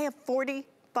 I have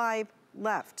 45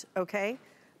 left, okay?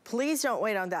 Please don't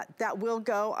wait on that. That will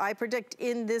go, I predict,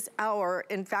 in this hour.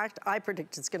 In fact, I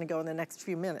predict it's gonna go in the next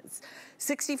few minutes.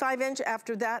 65-inch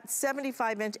after that,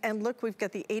 75-inch, and look, we've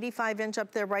got the 85-inch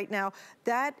up there right now.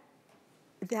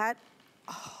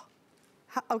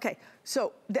 Okay,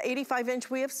 so the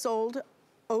 85-inch, we have sold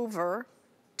over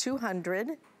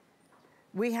 200.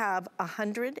 We have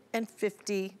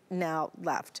 150 now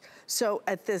left. So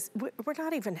at this, we're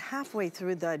not even halfway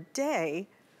through the day,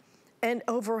 And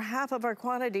over half of our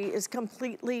quantity is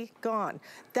completely gone.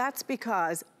 That's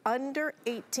because under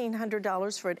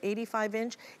 $1,800 for an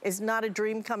 85-inch is not a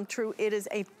dream come true, it is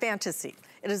a fantasy.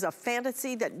 It is a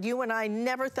fantasy that you and I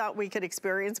never thought we could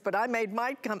experience, but I made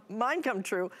mine come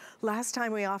true. Last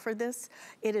time we offered this,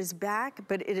 it is back,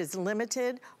 but it is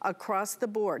limited across the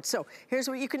board. So here's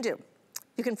what you can do.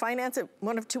 You can finance it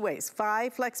one of two ways.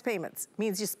 5 flex payments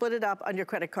means you split it up on your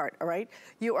credit card, all right?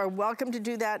 You are welcome to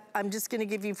do that. I'm just gonna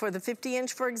give you, for the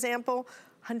 50-inch, for example,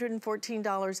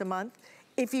 $114 a month.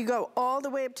 If you go all the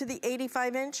way up to the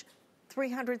 85-inch,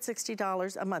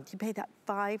 $360 a month. You pay that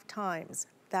 5 times,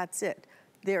 that's it.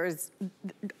 There is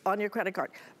on your credit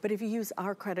card. But if you use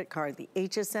our credit card, the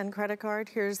HSN credit card,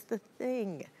 here's the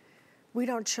thing. We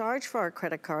don't charge for our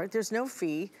credit card, there's no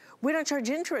fee. We don't charge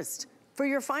interest for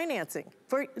your financing.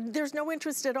 There's no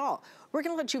interest at all. We're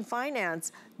gonna let you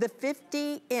finance the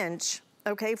 50-inch,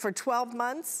 okay, for 12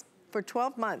 months. For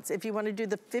 12 months, if you wanna do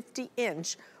the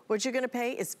 50-inch, what you're gonna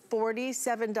pay is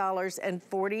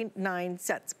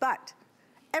 $47.49. But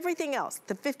everything else,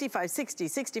 the 55, 60,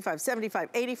 65, 75,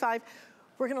 85,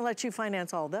 we're gonna let you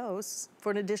finance all those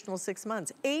for an additional 6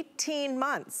 months, 18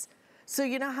 months. So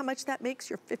you know how much that makes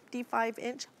your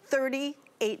 55-inch?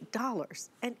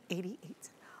 $38.88.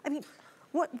 I mean,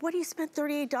 what do you spend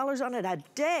 $38 on it a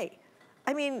day?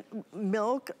 I mean,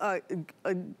 milk,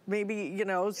 maybe, you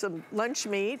know, some lunch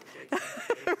meat,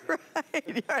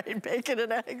 right, bacon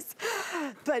and eggs.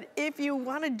 But if you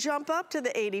want to jump up to the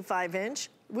 85-inch,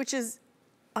 which is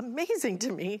amazing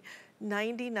to me,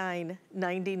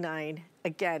 $99.99.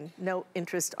 Again, no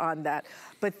interest on that.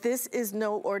 But this is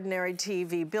no ordinary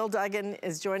TV. Bill Duggan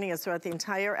is joining us throughout the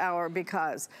entire hour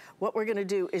because what we're gonna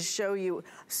do is show you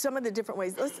some of the different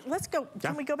ways. Let's go,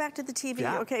 can we go back to the TV?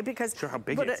 Yeah. Okay, because sure, how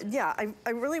big it is. Yeah, I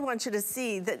really want you to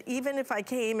see that even if I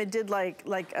came and did like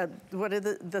what are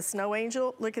the snow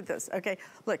angel? Look at this, okay?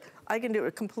 Look, I can do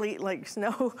a complete like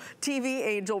snow TV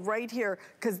angel right here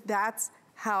because that's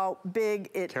how big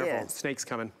it is. Careful, snake's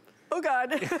coming. Oh God,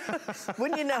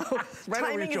 wouldn't you know, Right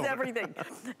timing is everything.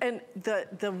 And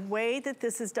the way that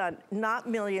this is done, not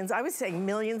millions, I was saying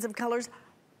millions of colors,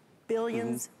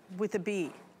 billions with a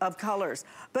B of colors.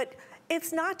 But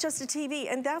it's not just a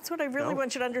TV, and that's what I really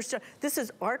want you to understand. This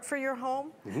is art for your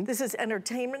home. This is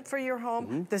entertainment for your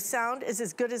home. The sound is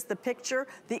as good as the picture.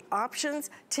 The options,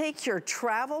 take your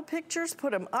travel pictures,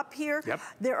 put them up here.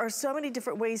 There are so many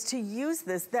different ways to use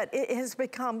this that it has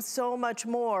become so much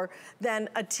more than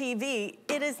a TV.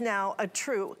 It is now a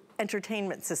true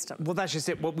entertainment system. Well, that's just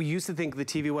it. What we used to think the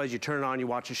TV was, you turn it on, you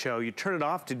watch a show, you turn it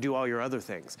off to do all your other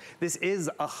things. This is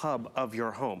a hub of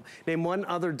your home. Name one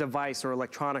other device or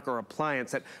electronic or appliance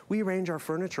that we arrange our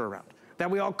furniture around, that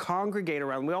we all congregate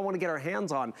around, we all want to get our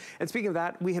hands on. And speaking of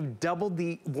that, we have doubled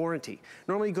the warranty.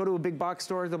 Normally you go to a big box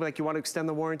store, they'll be like, you want to extend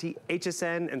the warranty?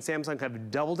 HSN and Samsung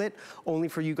have doubled it only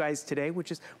for you guys today,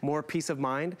 which is more peace of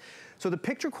mind. So the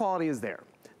picture quality is there.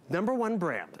 #1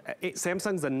 brand.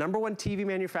 Samsung's the #1 TV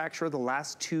manufacturer the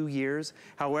last 2 years.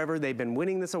 However, they've been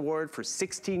winning this award for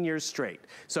 16 years straight.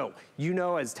 So, you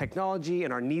know, as technology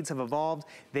and our needs have evolved,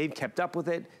 they've kept up with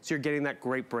it, so you're getting that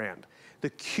great brand. The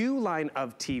Q line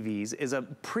of TVs is a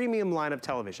premium line of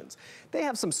televisions. They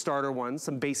have some starter ones,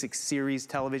 some basic series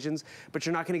televisions, but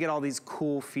you're not gonna get all these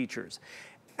cool features.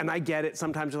 And I get it,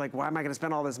 sometimes you're like, why am I gonna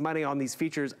spend all this money on these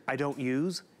features I don't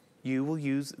use? You will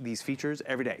use these features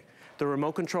every day. The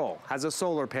remote control has a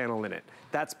solar panel in it.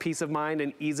 That's peace of mind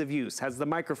and ease of use, has the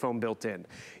microphone built in.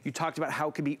 You talked about how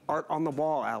it could be art on the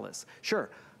wall, Alice.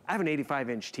 Sure, I have an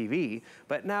 85-inch TV,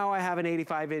 but now I have an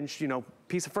 85-inch, you know,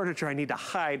 piece of furniture I need to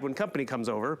hide when company comes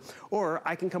over, or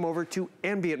I can come over to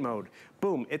ambient mode.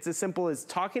 Boom, it's as simple as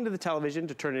talking to the television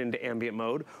to turn it into ambient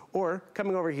mode, or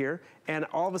coming over here, and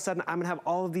all of a sudden I'm gonna have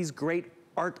all of these great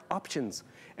art options.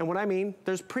 And what I mean,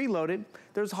 there's preloaded,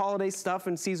 there's holiday stuff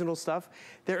and seasonal stuff.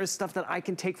 There is stuff that I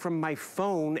can take from my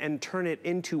phone and turn it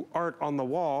into art on the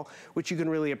wall, which you can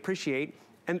really appreciate.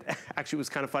 And actually it was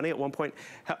kind of funny, at one point,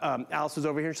 Alice was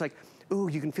over here and she's like, ooh,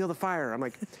 you can feel the fire. I'm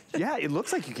like, yeah, it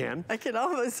looks like you can. I can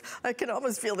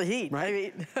almost feel the heat. Right?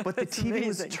 I mean, but the TV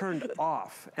was turned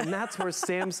off. And that's where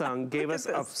Samsung gave us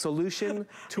a solution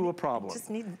to a problem. Just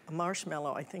need a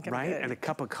marshmallow, I think. Right, and a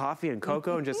cup of coffee and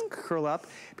cocoa and just curl up.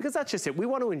 Because that's just it. We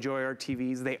want to enjoy our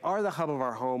TVs. They are the hub of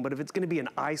our home, but if it's gonna be an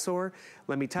eyesore,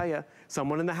 let me tell you,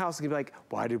 someone in the house is gonna be like,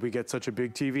 why did we get such a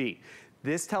big TV?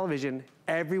 This television,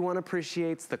 everyone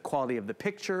appreciates the quality of the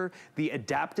picture, the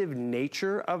adaptive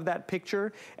nature of that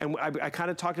picture. And I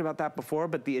kind of talked about that before,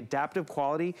 but the adaptive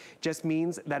quality just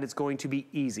means that it's going to be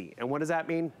easy. And what does that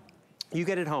mean? You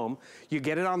get it home, you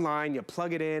get it online, you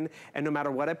plug it in, and no matter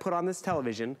what I put on this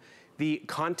television, the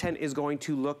content is going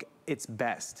to look its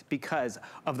best because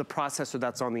of the processor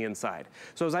that's on the inside.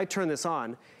 So as I turn this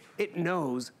on, it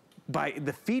knows by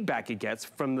the feedback it gets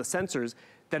from the sensors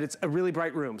that it's a really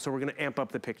bright room, so we're gonna amp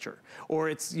up the picture. Or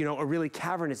it's, you know, a really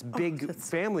cavernous, big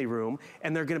family room,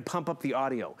 and they're gonna pump up the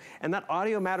audio. And that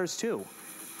audio matters too.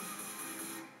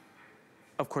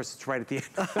 Of course, it's right at the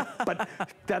end, but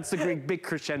that's the great big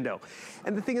crescendo.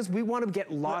 And the thing is, we want to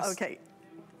get lost. Okay,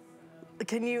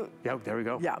 can you? Yeah, there we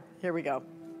go. Yeah, here we go.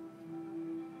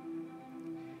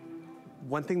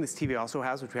 One thing this TV also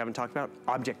has, which we haven't talked about,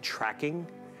 object tracking.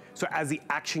 So as the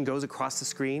action goes across the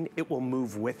screen, it will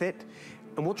move with it.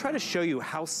 And we'll try to show you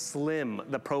how slim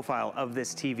the profile of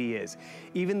this TV is.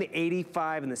 Even the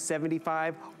 85 and the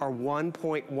 75 are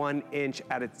 1.1 inch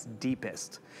at its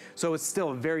deepest. So it's still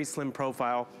a very slim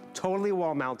profile, totally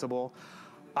wall mountable.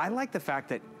 I like the fact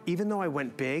that even though I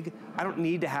went big, I don't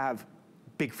need to have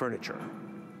big furniture.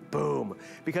 Boom.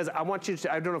 Because I want you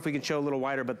to, I don't know if we can show a little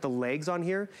wider, but the legs on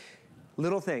here,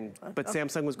 little thing, but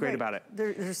Samsung was great about it.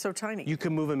 They're so tiny. You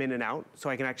can move them in and out, so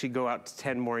I can actually go out to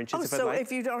 10 more inches if I'd like. So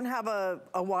if you don't have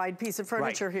a wide piece of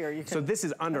furniture here, you can. So this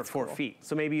is under 4 feet.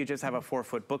 So maybe you just have a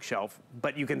 4-foot bookshelf,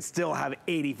 but you can still have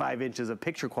 85 inches of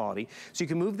picture quality. So you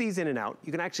can move these in and out.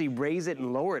 You can actually raise it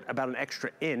and lower it about an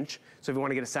extra inch. So if you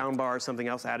want to get a sound bar or something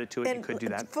else added to it, you could do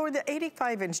that. For the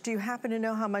 85 inch, do you happen to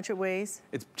know how much it weighs?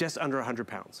 It's just under 100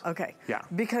 pounds. Okay. Yeah.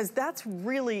 Because that's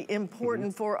really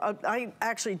important for, I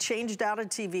actually changed out a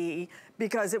TV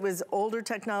because it was older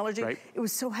technology. Right. It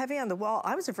was so heavy on the wall,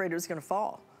 I was afraid it was gonna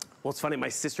fall. Well, it's funny, my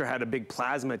sister had a big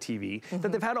plasma TV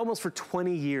that they've had almost for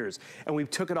 20 years, and we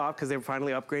took it off because they were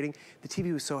finally upgrading. The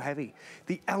TV was so heavy.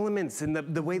 The elements and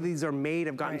the way these are made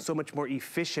have gotten so much more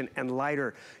efficient and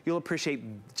lighter. You'll appreciate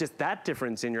just that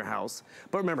difference in your house.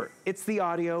 But remember, it's the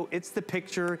audio, it's the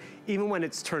picture. Even when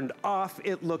it's turned off,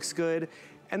 it looks good.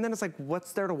 And then it's like,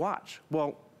 what's there to watch?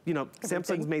 Well, you know,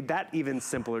 Samsung's made that even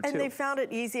simpler too. And they found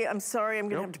it easy. I'm sorry, I'm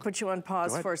gonna have to put you on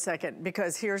pause for a second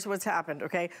because here's what's happened,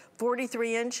 okay?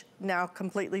 43 inch, now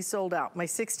completely sold out. My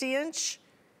 60 inch,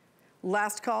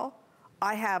 last call,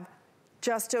 I have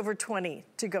just over 20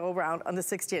 to go around on the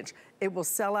 60 inch. It will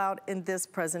sell out in this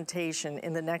presentation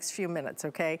in the next few minutes,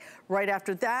 okay? Right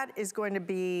after that is going to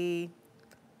be,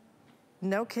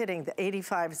 no kidding, the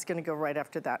 85 is gonna go right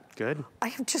after that. Good. I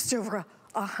have just over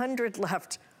 100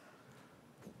 left.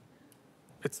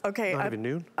 It's not even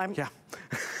noon? Yeah.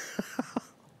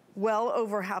 Well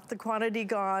over half the quantity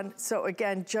gone. So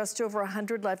again, just over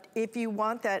 100 left if you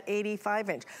want that 85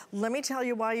 inch. Let me tell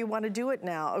you why you want to do it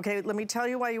now, okay? Let me tell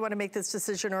you why you want to make this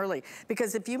decision early.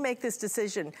 Because if you make this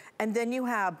decision and then you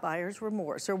have buyer's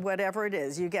remorse or whatever it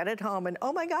is, you get it home and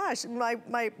oh my gosh, my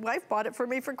wife bought it for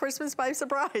me for Christmas by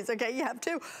surprise, okay? You have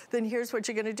to. Then here's what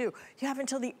you're going to do. You have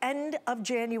until the end of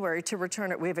January to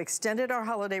return it. We have extended our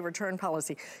holiday return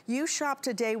policy. You shop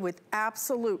today with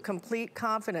absolute, complete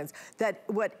confidence that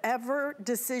whatever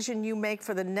decision you make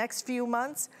for the next few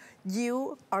months,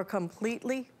 you are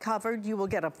completely covered. You will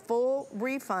get a full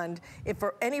refund. If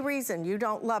for any reason you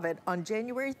don't love it, on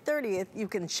January 30th, you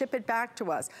can ship it back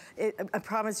to us. I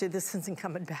promise you, this isn't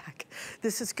coming back.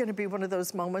 This is gonna be one of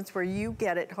those moments where you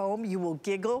get it home, you will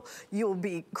giggle, you will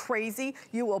be crazy,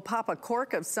 you will pop a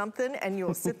cork of something and you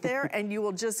will sit there and you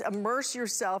will just immerse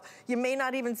yourself. You may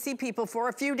not even see people for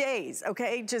a few days,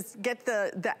 okay? Just get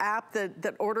the app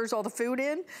that orders all the food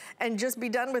in and just be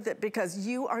done with it because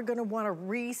you are gonna wanna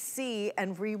see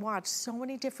and rewatch so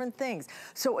many different things.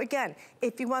 So again,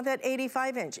 if you want that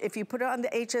 85 inch, if you put it on the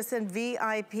HSN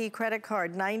VIP credit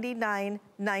card,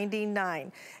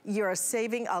 $99.99, you're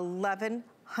saving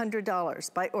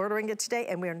 $1,100 by ordering it today,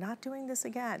 and we're not doing this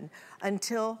again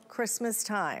until Christmas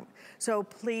time. So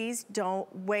please don't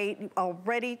wait.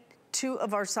 Already 2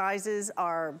 of our sizes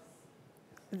are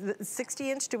the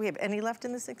 60 inch. Do we have any left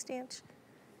in the 60 inch?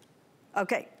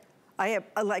 Okay. I have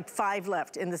like 5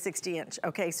 left in the 60 inch,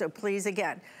 okay? So please,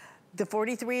 again, the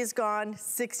 43 is gone,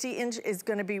 60 inch is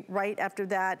gonna be right after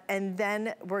that, and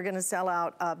then we're gonna sell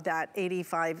out of that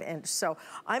 85 inch. So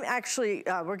I'm actually,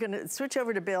 we're gonna switch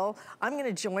over to Bill. I'm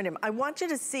gonna join him. I want you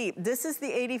to see, this is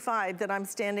the 85 that I'm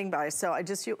standing by, so I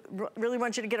just really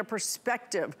want you to get a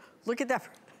perspective. Look at that.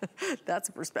 That's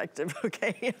a perspective,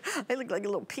 okay? I look like a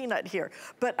little peanut here.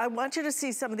 But I want you to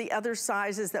see some of the other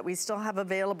sizes that we still have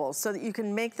available so that you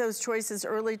can make those choices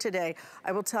early today.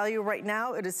 I will tell you right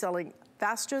now, it is selling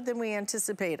faster than we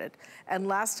anticipated. And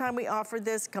last time we offered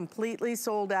this, completely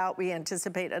sold out. We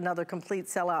anticipate another complete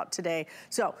sellout today.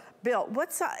 So, Bill,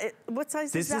 what size is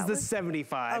that? This is the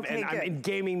 75, okay, and I'm in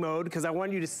gaming mode because I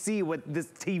want you to see what this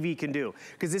TV can do.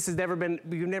 Because this has never been,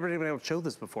 you've never been able to show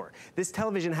this before. This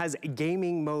television has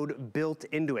gaming mode built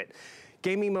into it.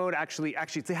 Gaming mode actually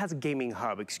it has a gaming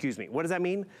hub, excuse me. What does that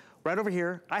mean? Right over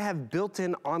here, I have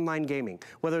built-in online gaming,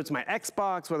 whether it's my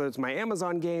Xbox, whether it's my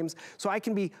Amazon games, so I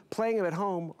can be playing them at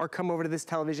home or come over to this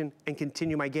television and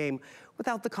continue my game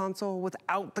without the console,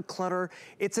 without the clutter.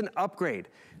 It's an upgrade.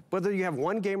 Whether you have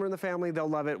one gamer in the family, they'll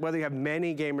love it. Whether you have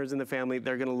many gamers in the family,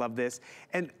 they're gonna love this.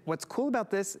 And what's cool about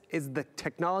this is the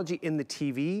technology in the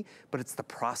TV, but it's the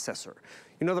processor.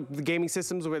 You know, the gaming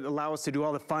systems would allow us to do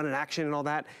all the fun and action and all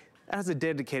that. That has a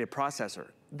dedicated processor.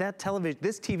 That television,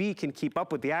 this TV can keep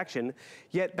up with the action,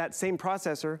 yet that same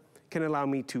processor can allow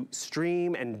me to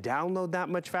stream and download that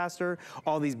much faster.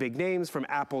 All these big names from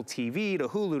Apple TV to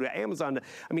Hulu to Amazon.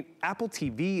 I mean, Apple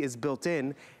TV is built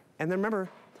in. And then remember,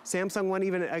 Samsung went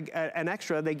even an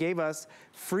extra. They gave us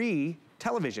free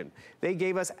television. They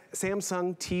gave us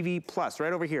Samsung TV Plus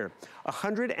right over here.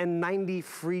 190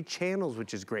 free channels,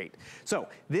 which is great. So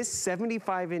this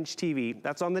 75-inch TV,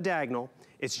 that's on the diagonal,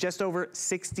 it's just over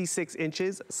 66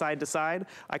 inches side to side.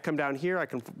 I come down here, I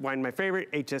can find my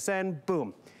favorite, HSN,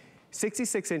 boom.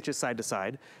 66 inches side to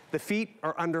side. The feet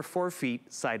are under 4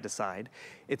 feet side to side.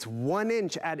 It's 1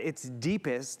 inch at its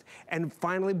deepest. And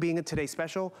finally, being a Today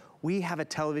Special, we have a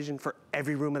television for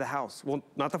every room of the house. Well,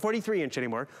 not the 43 inch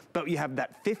anymore, but you have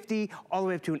that 50 all the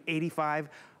way up to an 85.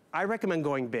 I recommend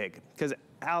going big, because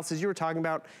Alice, as you were talking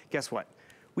about, guess what?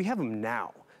 We have them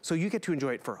now. So you get to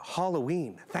enjoy it for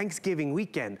Halloween, Thanksgiving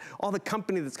weekend, all the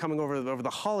company that's coming over the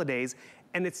holidays.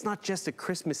 And it's not just a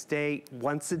Christmas day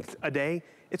once a day,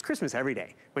 it's Christmas every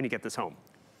day when you get this home.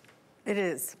 It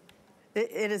is.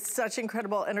 It is such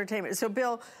incredible entertainment. So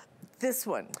Bill, this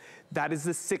one. That is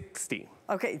the 60.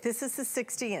 Okay, this is the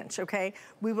 60-inch, okay?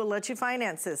 We will let you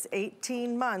finance this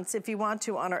 18 months if you want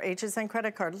to on our HSN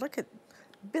credit card. Look at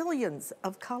billions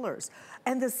of colors.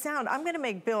 And the sound, I'm gonna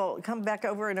make Bill come back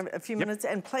over in a few minutes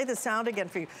and play the sound again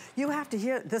for you. You have to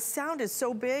hear, the sound is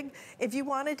so big. If you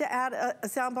wanted to add a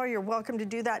sound bar, you're welcome to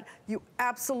do that. You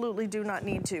absolutely do not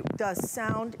need to. The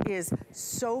sound is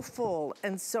so full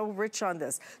and so rich on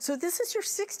this. So this is your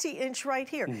 60-inch right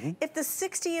here. If the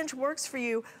 60-inch works for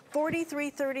you,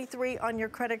 $43.33 on your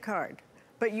credit card.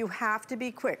 But you have to be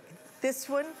quick. This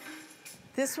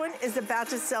one is about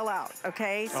to sell out,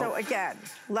 okay? So again,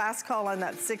 last call on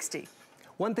that 60.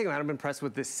 One thing that I'm impressed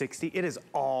with this 60, it is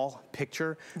all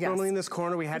picture. Yes. Normally in this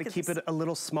corner, we had to keep it a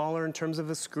little smaller in terms of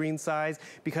the screen size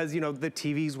because, you know, the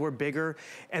TVs were bigger.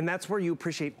 And that's where you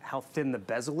appreciate how thin the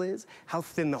bezel is, how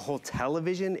thin the whole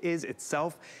television is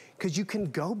itself, because you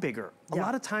can go bigger. A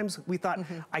lot of times we thought,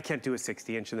 I can't do a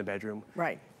 60-inch in the bedroom.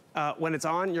 Right. When it's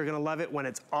on, you're gonna love it. When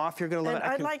it's off, you're gonna love it.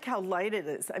 I like how light it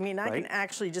is. I mean, I can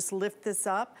actually just lift this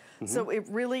up. So it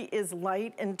really is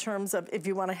light in terms of if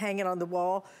you wanna hang it on the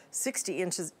wall, 60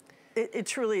 inches, it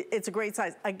truly, it's a great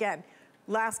size. Again,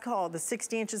 last call, the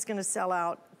 60 inch is gonna sell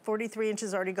out. 43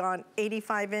 inches already gone,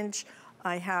 85 inch,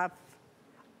 I have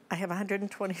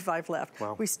 125 left.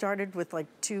 Wow. We started with like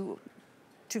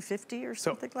 250 or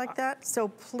something like that. So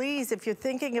please, if you're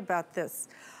thinking about this,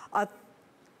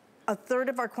 a third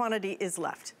of our quantity is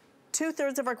left.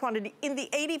 2/3 of our quantity in the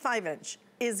 85 inch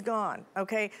is gone,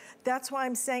 okay? That's why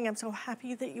I'm saying I'm so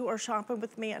happy that you are shopping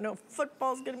with me. I know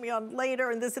football's gonna be on later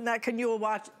and this and that. Can you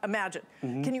imagine?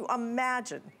 Can you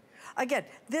imagine? Again,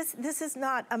 this is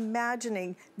not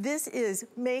imagining. This is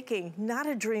making not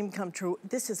a dream come true.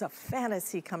 This is a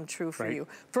fantasy come true for you.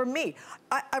 For me,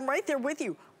 I'm right there with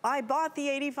you. I bought the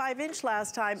 85-inch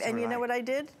last time, and you know what I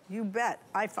did? You bet,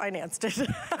 I financed it.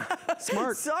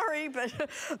 Smart. Sorry,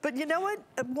 but you know what?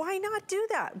 Why not do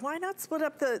that? Why not split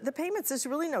up the payments? There's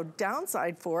really no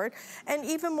downside for it. And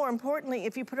even more importantly,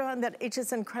 if you put it on that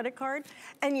HSN credit card,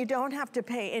 and you don't have to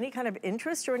pay any kind of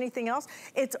interest or anything else,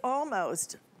 it's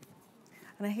almost,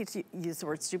 and I hate to use the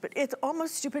word stupid, it's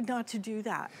almost stupid not to do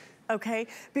that, okay?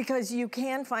 Because you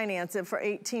can finance it for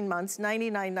 18 months,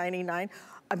 $99.99.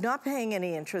 I'm not paying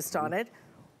any interest on it.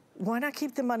 Why not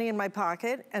keep the money in my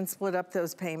pocket and split up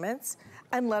those payments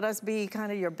and let us be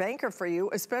kind of your banker for you,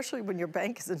 especially when your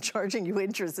bank isn't charging you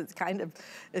interest.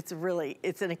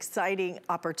 It's an exciting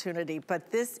opportunity, but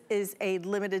this is a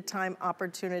limited time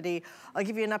opportunity. I'll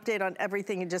give you an update on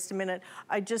everything in just a minute.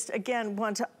 I just, again,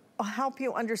 want to help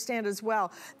you understand as well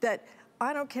that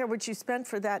I don't care what you spend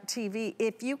for that TV.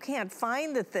 If you can't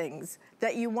find the things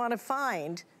that you want to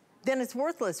find, then it's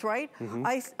worthless, right?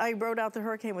 I rode out the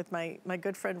hurricane with my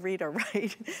good friend Rita,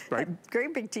 right? Right.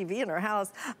 Great big TV in her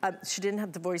house. She didn't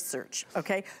have the voice search,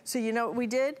 okay? So you know what we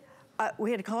did?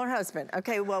 We had to call her husband.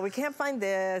 Okay, well, we can't find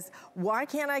this. Why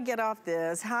can't I get off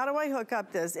this? How do I hook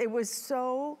up this? It was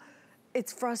so,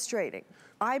 it's frustrating.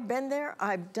 I've been there,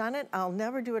 I've done it, I'll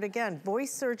never do it again.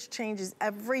 Voice search changes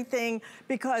everything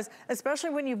because,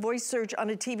 especially when you voice search on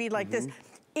a TV like this,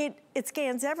 it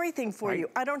scans everything for you.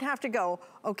 I don't have to go,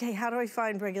 okay, how do I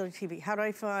find regular TV? How do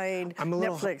I find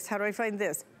Netflix? How do I find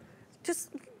this?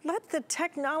 Just let the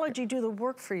technology do the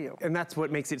work for you. And that's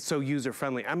what makes it so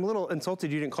user-friendly. I'm a little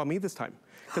insulted you didn't call me this time.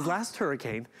 Because last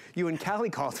hurricane, you and Callie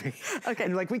called me. Okay.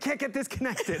 And you're like, we can't get this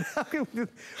connected.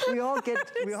 we all get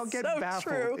so baffled.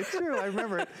 True. It's true, I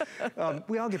remember it.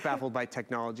 We all get baffled by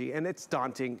technology, and it's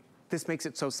daunting. This makes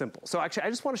it so simple. So actually, I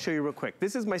just want to show you real quick.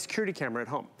 This is my security camera at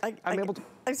home. I'm able to...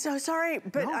 I'm so sorry,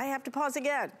 but I have to pause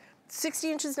again.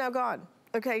 60 inches now gone.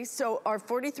 Okay, so our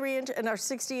 43 inch and our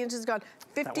 60 inch is gone.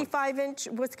 55 inch,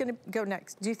 what's gonna go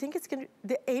next? Do you think it's gonna,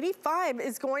 the 85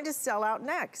 is going to sell out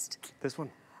next. This one.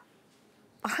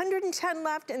 110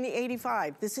 left in the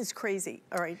 85. This is crazy,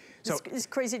 all right? This is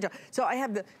crazy. So I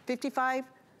have the 55,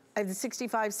 I have the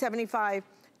 65, 75,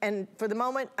 and for the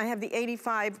moment, I have the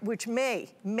 85, which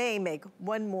may make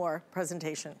one more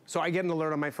presentation. So I get an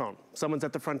alert on my phone. Someone's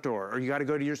at the front door, or you gotta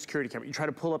go to your security camera. You try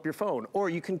to pull up your phone, or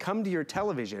you can come to your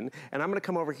television, and I'm gonna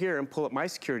come over here and pull up my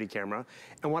security camera.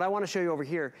 And what I wanna show you over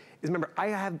here is, remember,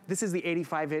 this is the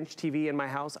 85-inch TV in my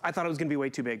house. I thought it was gonna be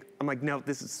way too big. I'm like, no,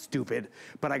 this is stupid.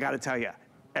 But I gotta tell you,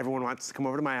 everyone wants to come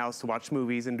over to my house to watch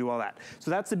movies and do all that.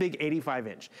 So that's the big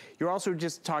 85-inch. You're also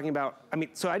just talking about,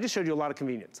 so I just showed you a lot of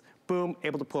convenience. Boom,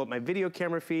 able to pull up my video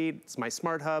camera feed, it's my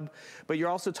smart hub, but you're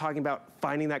also talking about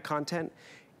finding that content.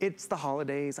 It's the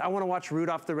holidays. I wanna watch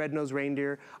Rudolph the Red-Nosed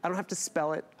Reindeer. I don't have to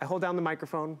spell it. I hold down the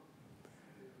microphone.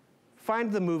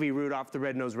 Find the movie Rudolph the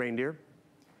Red-Nosed Reindeer.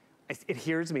 It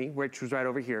hears me, which was right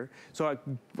over here. So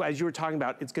as you were talking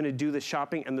about, it's gonna do the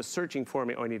shopping and the searching for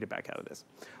me. Oh, I need to back out of this.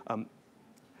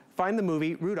 Find the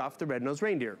movie Rudolph the Red-Nosed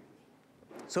Reindeer.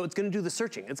 So it's gonna do the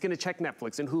searching. It's gonna check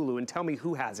Netflix and Hulu and tell me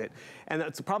who has it. And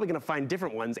it's probably gonna find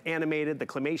different ones, animated, the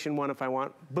claymation one if I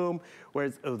want, boom.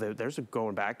 Whereas, oh, there's a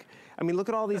going back. I mean, look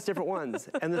at all these different ones.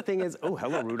 And the thing is, oh,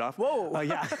 hello, Rudolph. Whoa.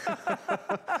 Yeah.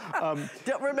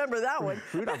 Don't remember that one.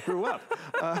 Rudolph grew up.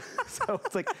 So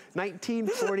it's like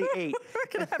 1948. We're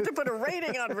gonna have to put a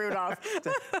rating on Rudolph.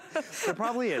 There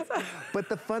probably is. But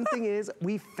the fun thing is,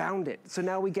 we found it. So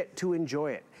now we get to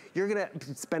enjoy it. You're gonna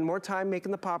spend more time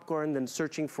making the popcorn than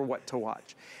searching for what to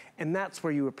watch. And that's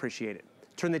where you appreciate it.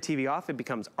 Turn the TV off, it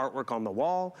becomes artwork on the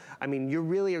wall. I mean, you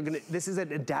really are this is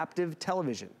an adaptive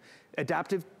television.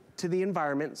 Adaptive to the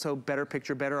environment, so better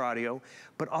picture, better audio,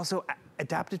 but also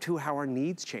adaptive to how our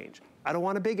needs change. I don't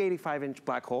want a big 85-inch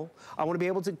black hole. I wanna be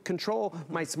able to control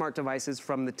my smart devices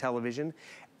from the television.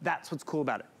 That's what's cool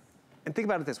about it. And think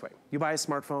about it this way. You buy a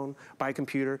smartphone, buy a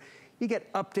computer, you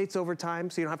get updates over time,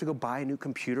 so you don't have to go buy a new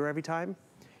computer every time.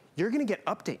 You're gonna get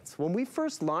updates. When we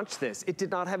first launched this, it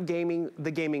did not have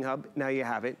the gaming hub, now you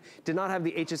have it. Did not have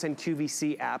the HSN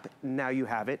QVC app, now you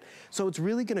have it. So it's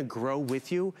really gonna grow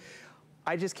with you.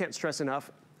 I just can't stress enough,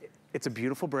 it's a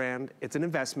beautiful brand, it's an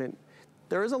investment.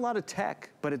 There is a lot of tech,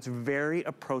 but it's very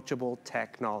approachable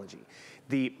technology.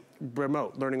 The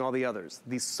remote, learning all the others,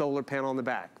 the solar panel on the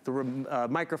back, the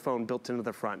microphone built into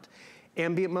the front.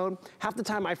 Ambient mode, half the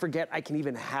time I forget I can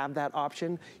even have that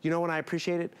option. You know when I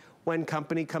appreciate it? When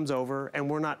company comes over and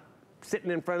we're not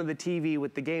sitting in front of the TV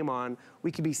with the game on,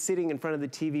 we could be sitting in front of the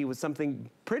TV with something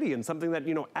pretty and something that,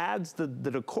 adds the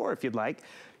decor if you'd like.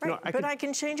 Right, but I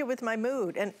can change it with my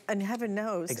mood, and heaven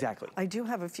knows. Exactly. I do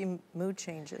have a few mood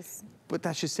changes. But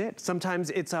that's just it.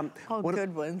 Sometimes it's all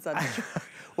good ones, I'm sure.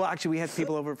 Well, actually, we had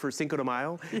people over for Cinco de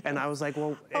Mayo, and I was like,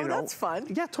 well, that's fun.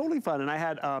 Yeah, totally fun. And I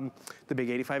had the big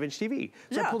 85-inch TV.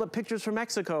 So I pulled up pictures from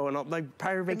Mexico and like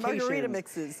prior vacations. Margarita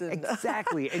mixes.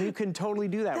 Exactly, and you can totally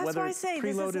do that, whether it's preloaded or not. That's why I say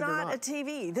this is not a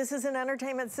TV. This is an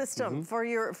entertainment system for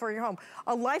your home.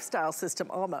 A lifestyle system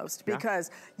almost, because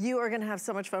you are gonna have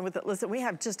so much fun with it. Listen, we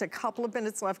have just a couple of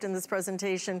minutes left in this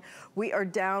presentation. We are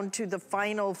down to the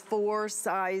final 4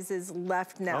 sizes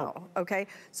left now, okay?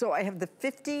 So I have the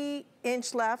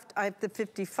 50-inch left, I have the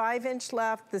 55-inch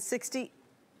left, the 60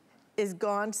 is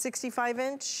gone,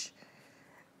 65-inch.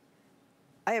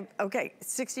 I have,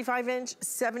 65-inch,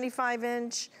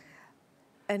 75-inch,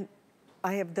 and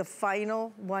I have the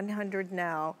final 100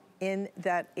 now in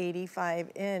that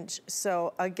 85-inch.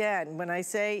 So again, when I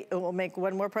say it will make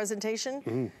one more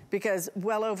presentation, because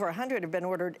well over 100 have been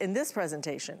ordered in this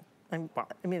presentation,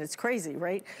 I mean, it's crazy,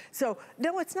 right? So,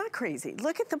 no, it's not crazy.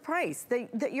 Look at the price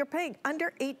that you're paying.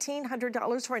 Under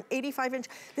 $1,800 for an 85-inch.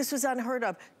 This was unheard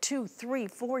of 2, 3,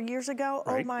 4 years ago.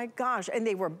 Right. Oh my gosh. And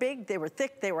they were big, they were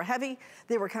thick, they were heavy.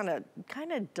 They were kind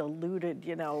of diluted,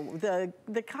 you know.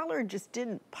 The color just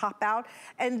didn't pop out.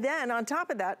 And then on top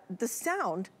of that, the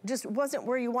sound just wasn't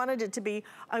where you wanted it to be.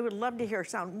 I would love to hear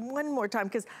sound one more time,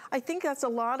 because I think that's a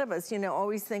lot of us, you know,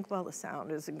 always think, well, the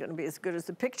sound isn't going to be as good as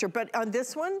the picture. But on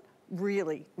this one,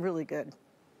 really, really good.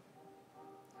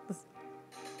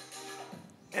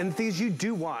 And the thing is, you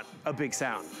do want a big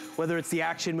sound. Whether it's the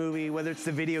action movie, whether it's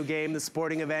the video game, the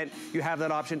sporting event, you have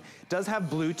that option. It does have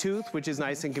Bluetooth, which is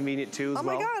nice and convenient too as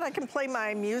well. Oh my God, I can play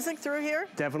my music through here?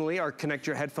 Definitely, or connect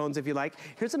your headphones if you like.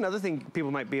 Here's another thing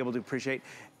people might be able to appreciate.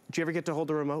 Do you ever get to hold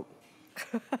the remote?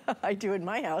 I do in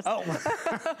my house. Oh,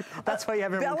 that's why you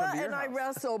have everyone Bella come to your and house. I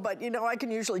wrestle, but you know, I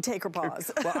can usually take her paws.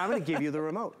 Well, I'm gonna give you the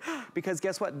remote, because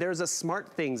guess what? There's a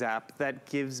Smart Things app that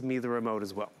gives me the remote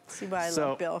as well. See why I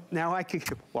love Bill. Now I can,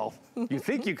 well, you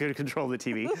think you could control the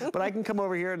TV, but I can come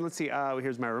over here and let's see,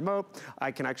 here's my remote.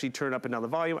 I can actually turn up and down the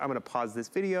volume. I'm gonna pause this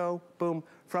video, boom,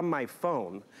 from my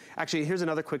phone. Actually, here's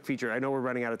another quick feature. I know we're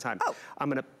running out of time. Oh, I'm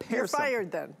gonna pair You're fired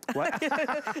then. What?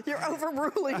 You're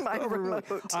overruling my remote.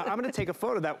 I'm gonna take a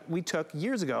photo that we took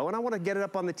years ago, and I wanna get it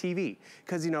up on the TV,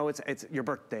 because you know, it's your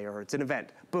birthday or it's an event,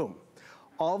 boom.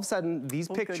 All of a sudden, these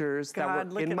pictures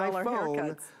that were in my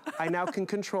phone, I now can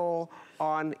control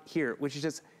on here, which is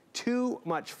just too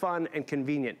much fun and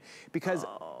convenient. Because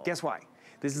guess why?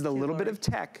 This is a little bit of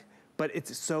tech, but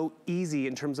it's so easy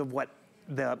in terms of what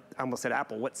I almost said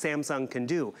Apple, what Samsung can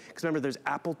do. Because remember, there's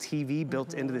Apple TV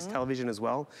built into this television as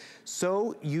well.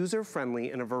 So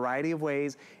user-friendly in a variety of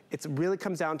ways. It really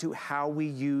comes down to how we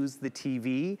use the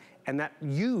TV, and that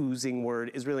using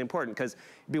word is really important, because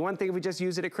it'd be one thing if we just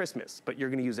use it at Christmas, but you're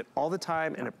gonna use it all the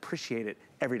time and appreciate it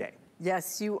every day.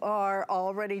 Yes, you are.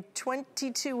 Already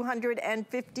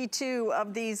 2,252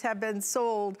 of these have been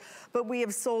sold, but we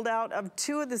have sold out of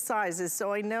 2 of the sizes.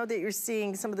 So I know that you're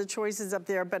seeing some of the choices up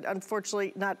there, but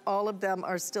unfortunately not all of them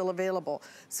are still available.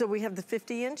 So we have the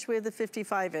 50-inch, we have the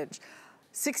 55-inch.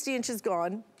 60 inch is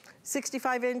gone.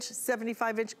 65-inch,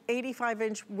 75-inch,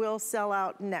 85-inch will sell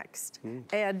out next.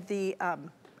 And the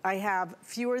I have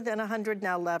fewer than 100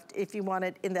 now left if you want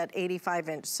it in that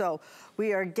 85-inch. So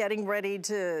we are getting ready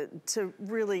to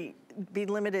really be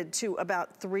limited to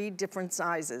about 3 different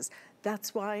sizes.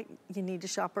 That's why you need to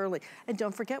shop early. And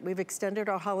don't forget, we've extended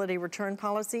our holiday return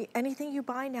policy. Anything you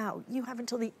buy now, you have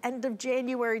until the end of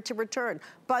January to return.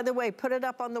 By the way, put it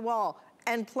up on the wall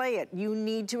and play it. You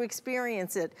need to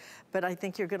experience it, but I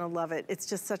think you're gonna love it. It's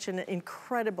just such an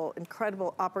incredible,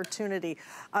 incredible opportunity.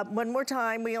 One more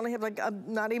time, we only have like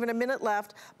not even a minute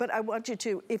left, but I want you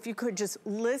to, if you could just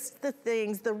list the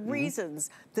things, the reasons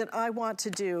that I want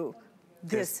to do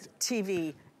this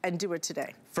TV and do it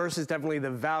today. First is definitely the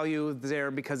value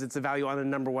there, because it's the value on a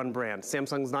 #1 brand.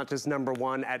 Samsung's not just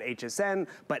 #1 at HSN,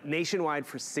 but nationwide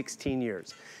for 16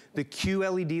 years. The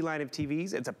QLED line of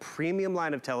TVs, it's a premium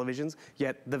line of televisions,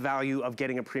 yet the value of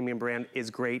getting a premium brand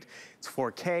is great. It's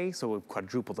 4K, so we've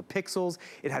quadrupled the pixels.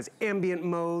 It has ambient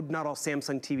mode. Not all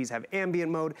Samsung TVs have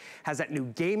ambient mode. Has that new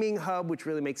gaming hub, which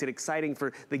really makes it exciting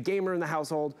for the gamer in the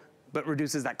household, but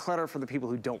reduces that clutter for the people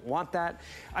who don't want that.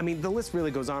 I mean, the list really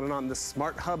goes on and on. The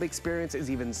Smart Hub experience is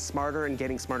even smarter and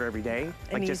getting smarter every day.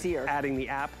 And easier. Just adding the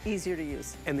app. Easier to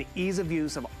use. And the ease of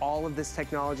use of all of this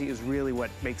technology is really what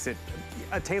makes it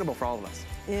attainable for all of us.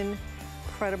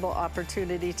 Incredible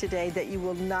opportunity today that you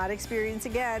will not experience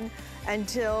again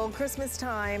until Christmas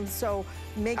time. So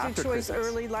make your choice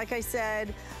early, like I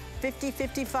said. 50,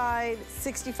 55,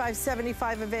 65,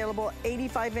 75 available,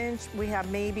 85-inch. We have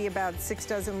maybe about 6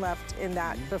 dozen left in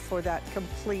that before that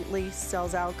completely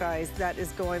sells out, guys. That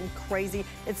is going crazy.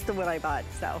 It's the one I bought,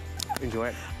 so. Enjoy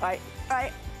it.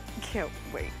 I can't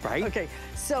wait. Right? Okay,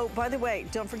 so by the way,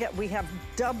 don't forget, we have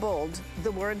doubled the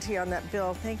warranty on that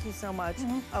bill. Thank you so much.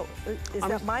 Oh, is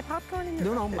that my popcorn in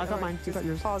your? No, I got mine. You got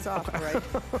yours. Pause off, right?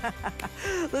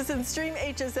 Listen, stream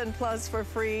HSN Plus for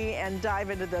free and dive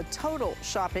into the total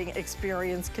shopping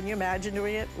experience. Can you imagine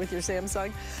doing it with your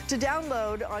Samsung? To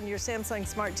download on your Samsung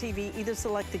Smart TV, either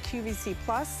select the QVC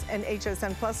Plus and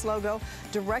HSN Plus logo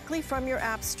directly from your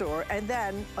app store, and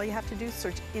then all you have to do is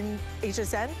search in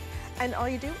HSN, and all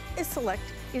you do is select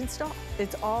install.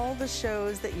 It's all the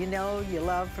shows that you know you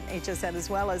love from HSN, as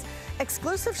well as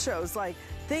exclusive shows like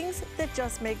Things That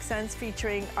Just Make Sense,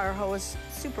 featuring our host,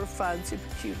 super fun, super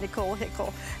cute Nicole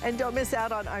Hickle. And don't miss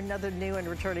out on another new and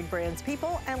returning brands,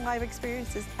 people, and live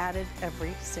experiences added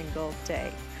every single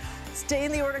day. Stay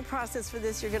in the ordering process for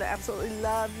this. You're going to absolutely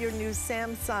love your new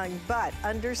Samsung. But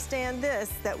understand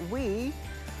this, that we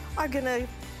are gonna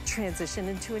transition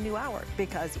into a new hour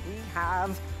because we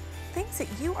have things that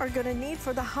you are gonna need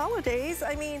for the holidays.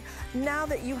 I mean, now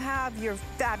that you have your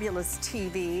fabulous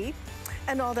TV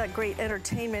and all that great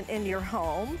entertainment in your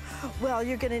home, well,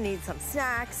 you're gonna need some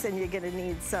snacks and you're gonna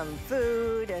need some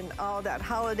food and all that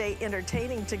holiday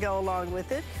entertaining to go along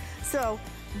with it. So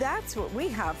that's what we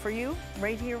have for you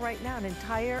right here, right now, an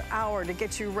entire hour to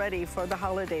get you ready for the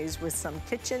holidays with some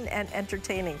kitchen and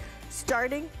entertaining,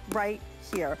 starting right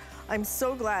here. I'm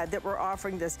so glad that we're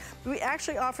offering this. We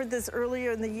actually offered this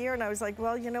earlier in the year and I was like,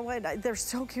 well, you know what, they're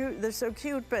so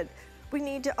cute, but we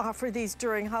need to offer these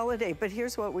during holiday. But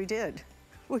here's what we did.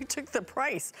 We took the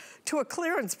price to a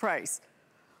clearance price.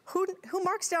 Who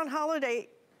marks down holiday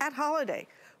at holiday?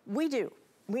 We do.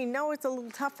 We know it's a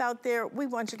little tough out there. We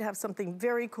want you to have something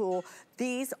very cool.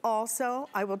 These also,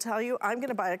 I will tell you, I'm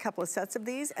gonna buy a couple of sets of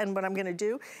these, and what I'm gonna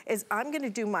do is I'm gonna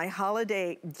do my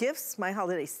holiday gifts, my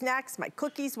holiday snacks, my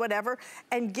cookies, whatever,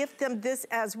 and gift them this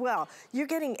as well. You're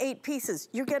getting 8 pieces.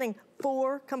 You're getting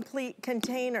 4 complete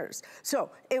containers.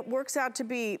 So it works out to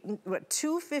be, what,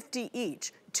 $2.50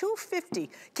 each. $2.50.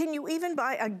 Can you even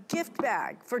buy a gift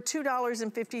bag for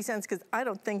 $2.50? Because I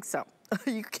don't think so.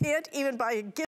 You can't even buy a gift